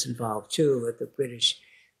colonization that's involved too with the British,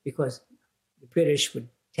 because the British would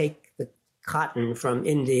take the cotton from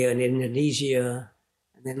India and Indonesia,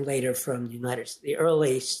 and then later from the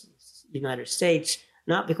early United States,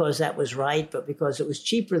 not because that was right, but because it was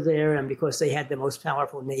cheaper there and because they had the most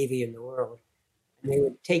powerful navy in the world. And they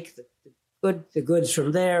would take the goods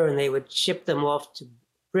from there and they would ship them off to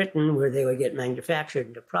Britain, where they would get manufactured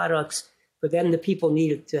into products. But then the people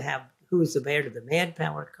needed to have who's the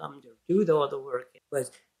manpower come to do all the work.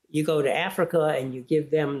 Because you go to Africa and you give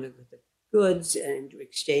them the goods in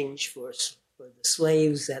exchange for the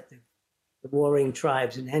slaves that the warring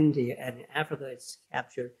tribes in India and in Africa it's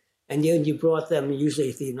captured. And then you brought them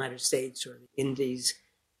usually to the United States or the Indies,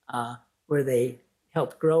 where they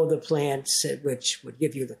helped grow the plants, which would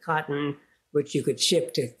give you the cotton, which you could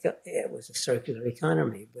ship to. It was a circular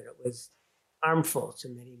economy, but it was harmful to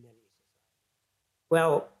many, many.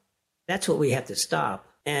 Well, that's what we have to stop.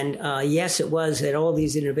 And yes, it was that all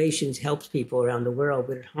these innovations helped people around the world,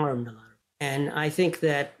 but it harmed a lot. And I think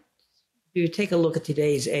that if you take a look at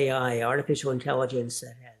today's AI, artificial intelligence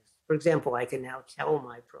that has, for example, I can now tell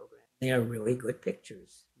my program, they are really good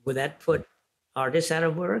pictures. Would that put artists out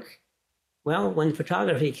of work? Well, when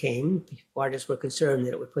photography came, artists were concerned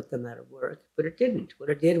that it would put them out of work, but it didn't. What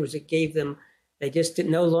it did was it gave them, they just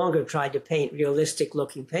no longer tried to paint realistic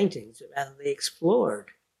looking paintings, rather they explored.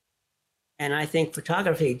 And I think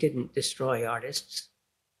photography didn't destroy artists.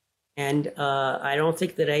 And I don't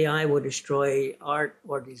think that AI would destroy art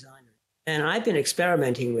or designers. And I've been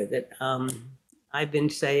experimenting with it. I've been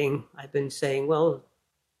saying, well,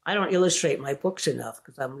 I don't illustrate my books enough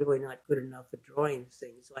because I'm really not good enough at drawing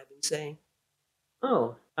things. So I've been saying,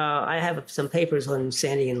 I have some papers on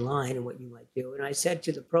standing in line and what you might do. And I said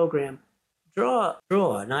to the program, draw,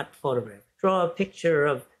 not photograph, draw a picture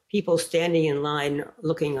of people standing in line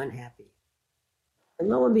looking unhappy. And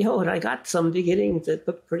lo and behold, I got some beginnings that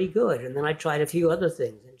looked pretty good. And then I tried a few other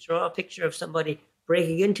things and draw a picture of somebody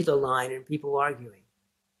breaking into the line and people arguing.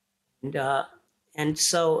 And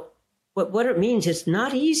so what it means, it's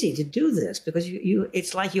not easy to do this because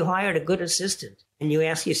it's like you hired a good assistant and you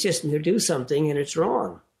ask the assistant to do something and it's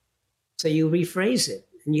wrong. So you rephrase it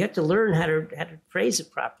and you have to learn how to phrase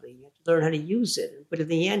it properly. You have to learn how to use it. But in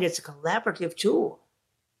the end, it's a collaborative tool.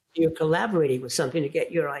 You're collaborating with something to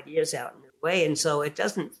get your ideas out in a way. And so it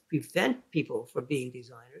doesn't prevent people from being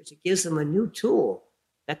designers. It gives them a new tool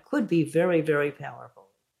that could be very, very powerful,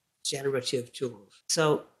 generative tools.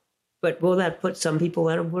 So, but will that put some people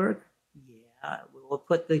out of work? Yeah, we'll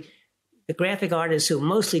put the graphic artists who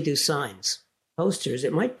mostly do signs. posters,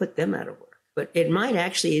 it might put them out of work. But it might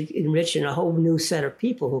actually enrich in a whole new set of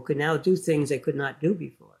people who can now do things they could not do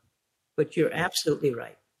before. But you're absolutely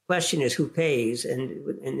right. The question is who pays.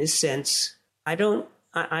 And in this sense,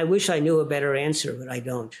 I wish I knew a better answer, but I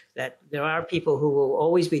don't. That there are people who will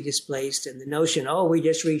always be displaced, and the notion, we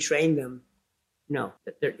just retrained them. No.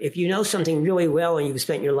 If you know something really well and you've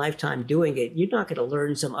spent your lifetime doing it, you're not going to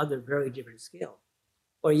learn some other very different skill.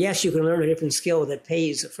 Or yes, you can learn a different skill that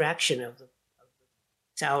pays a fraction of the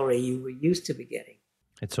salary you were used to be getting.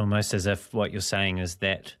 It's almost as if what you're saying is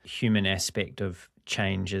that human aspect of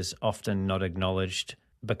change is often not acknowledged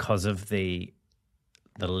because of the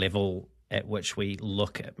level at which we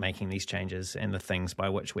look at making these changes and the things by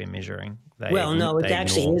which we're measuring. It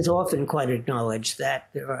actually is often quite acknowledged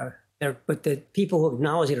that but the people who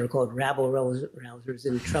acknowledge it are called rabble-rousers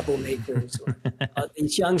and troublemakers.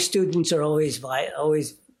 These young students are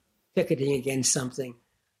always picketing against something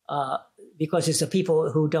because it's the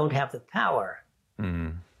people who don't have the power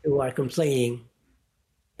who are complaining.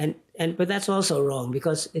 But that's also wrong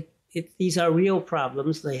because these are real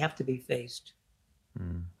problems. They have to be faced.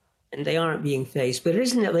 And they aren't being faced. But it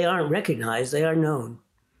isn't that they aren't recognized, they are known.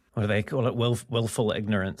 What do they call it? Willful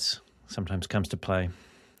ignorance sometimes comes to play.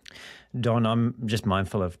 Don, I'm just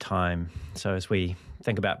mindful of time. So as we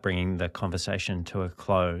think about bringing the conversation to a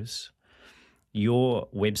close, your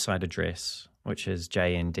website address, which is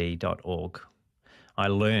jnd.org, I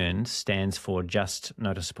learned stands for Just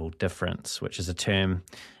Noticeable Difference, which is a term,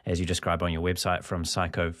 as you describe on your website, from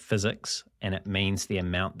psychophysics, and it means the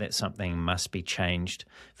amount that something must be changed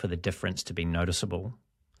for the difference to be noticeable.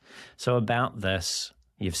 So about this,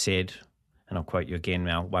 you've said, and I'll quote you again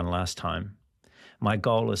now one last time, my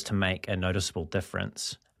goal is to make a noticeable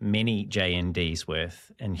difference, many JNDs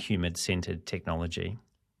worth, in human-centered technology.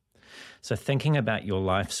 So thinking about your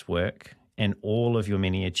life's work and all of your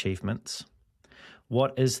many achievements,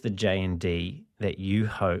 what is the J&D that you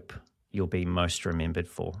hope you'll be most remembered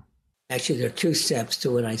for? Actually, there are two steps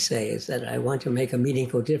to what I say, is that I want to make a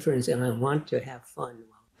meaningful difference and I want to have fun.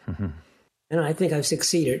 And I think I've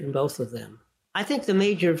succeeded in both of them. I think the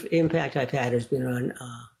major impact I've had has been on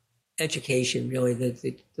education, really,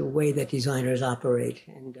 the way that designers operate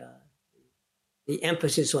and the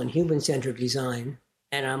emphasis on human-centered design.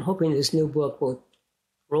 And I'm hoping this new book will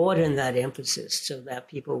broaden that emphasis so that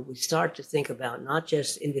people will start to think about not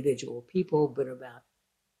just individual people, but about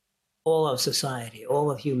all of society, all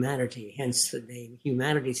of humanity, hence the name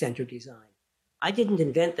humanity-centered design. I didn't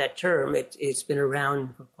invent that term. It's been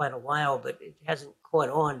around for quite a while, but it hasn't caught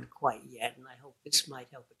on quite yet, and I hope this might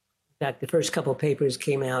help it. In fact, the first couple of papers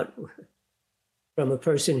came out from a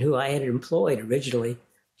person who I had employed originally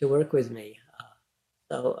to work with me.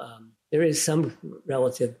 There is some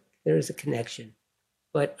there is a connection.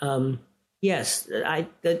 But yes, I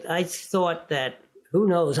thought that who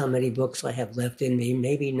knows how many books I have left in me,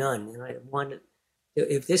 maybe none. And I wanted,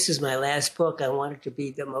 if this is my last book, I want it to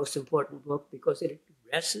be the most important book because it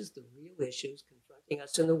addresses the real issues confronting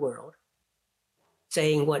us in the world,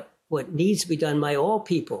 saying what needs to be done by all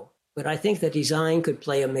people. But I think that design could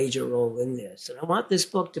play a major role in this. And I want this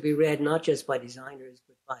book to be read not just by designers,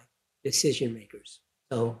 but by decision makers.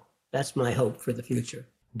 So that's my hope for the future.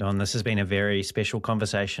 Don, this has been a very special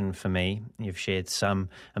conversation for me. You've shared some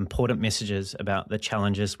important messages about the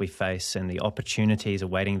challenges we face and the opportunities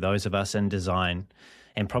awaiting those of us in design,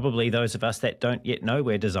 and probably those of us that don't yet know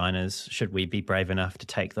we're designers, should we be brave enough to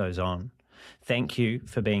take those on. Thank you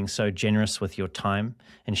for being so generous with your time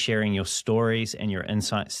and sharing your stories and your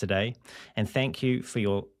insights today. And thank you for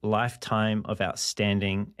your lifetime of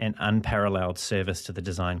outstanding and unparalleled service to the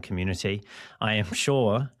design community. I'm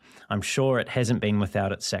sure it hasn't been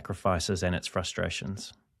without its sacrifices and its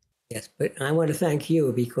frustrations. Yes, but I want to thank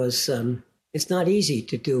you because it's not easy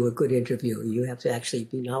to do a good interview. You have to actually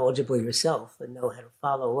be knowledgeable yourself and know how to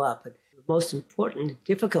follow up. But the most important,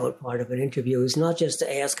 difficult part of an interview is not just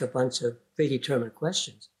to ask a bunch of predetermined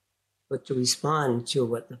questions, but to respond to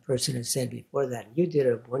what the person has said before that. You did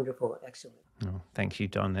a wonderful, excellent. Oh, thank you,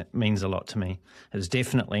 Don. That means a lot to me. It was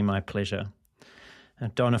definitely my pleasure.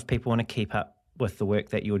 Don, if people want to keep up with the work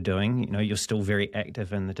that you're doing, you're still very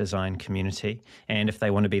active in the design community. And if they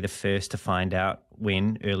want to be the first to find out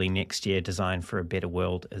when early next year Design for a Better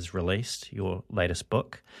World is released, your latest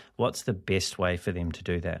book, what's the best way for them to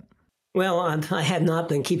do that? Well, I have not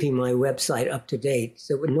been keeping my website up to date.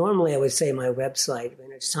 So normally I would say my website,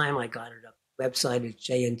 and it's time I got it up. Website is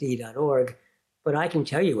jnd.org. But I can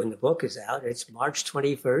tell you when the book is out. It's March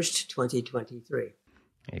 21st, 2023.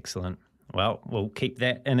 Excellent. Well, we'll keep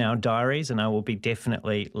that in our diaries, and I will be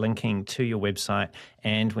definitely linking to your website.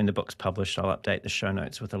 And when the book's published, I'll update the show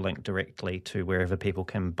notes with a link directly to wherever people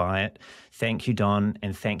can buy it. Thank you, Don,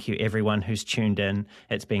 and thank you everyone who's tuned in.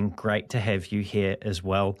 It's been great to have you here as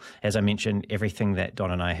well. As I mentioned, everything that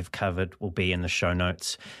Don and I have covered will be in the show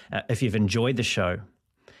notes. If you've enjoyed the show,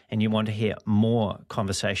 and you want to hear more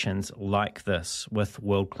conversations like this with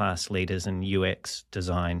world-class leaders in UX,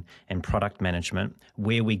 design, and product management,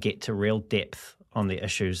 where we get to real depth on the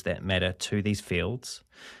issues that matter to these fields,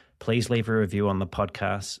 please leave a review on the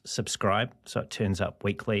podcast, subscribe so it turns up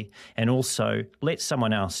weekly, and also let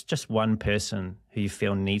someone else, just one person who you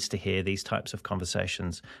feel needs to hear these types of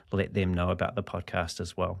conversations, let them know about the podcast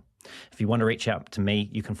as well. If you want to reach out to me,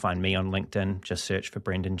 you can find me on LinkedIn. Just search for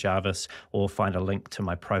Brendan Jarvis, or find a link to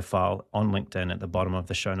my profile on LinkedIn at the bottom of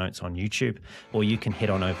the show notes on YouTube, or you can head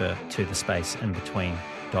on over to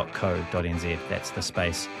thespaceinbetween.co.nz. That's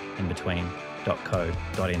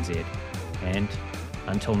thespaceinbetween.co.nz. And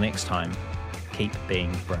until next time, keep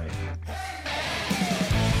being brave.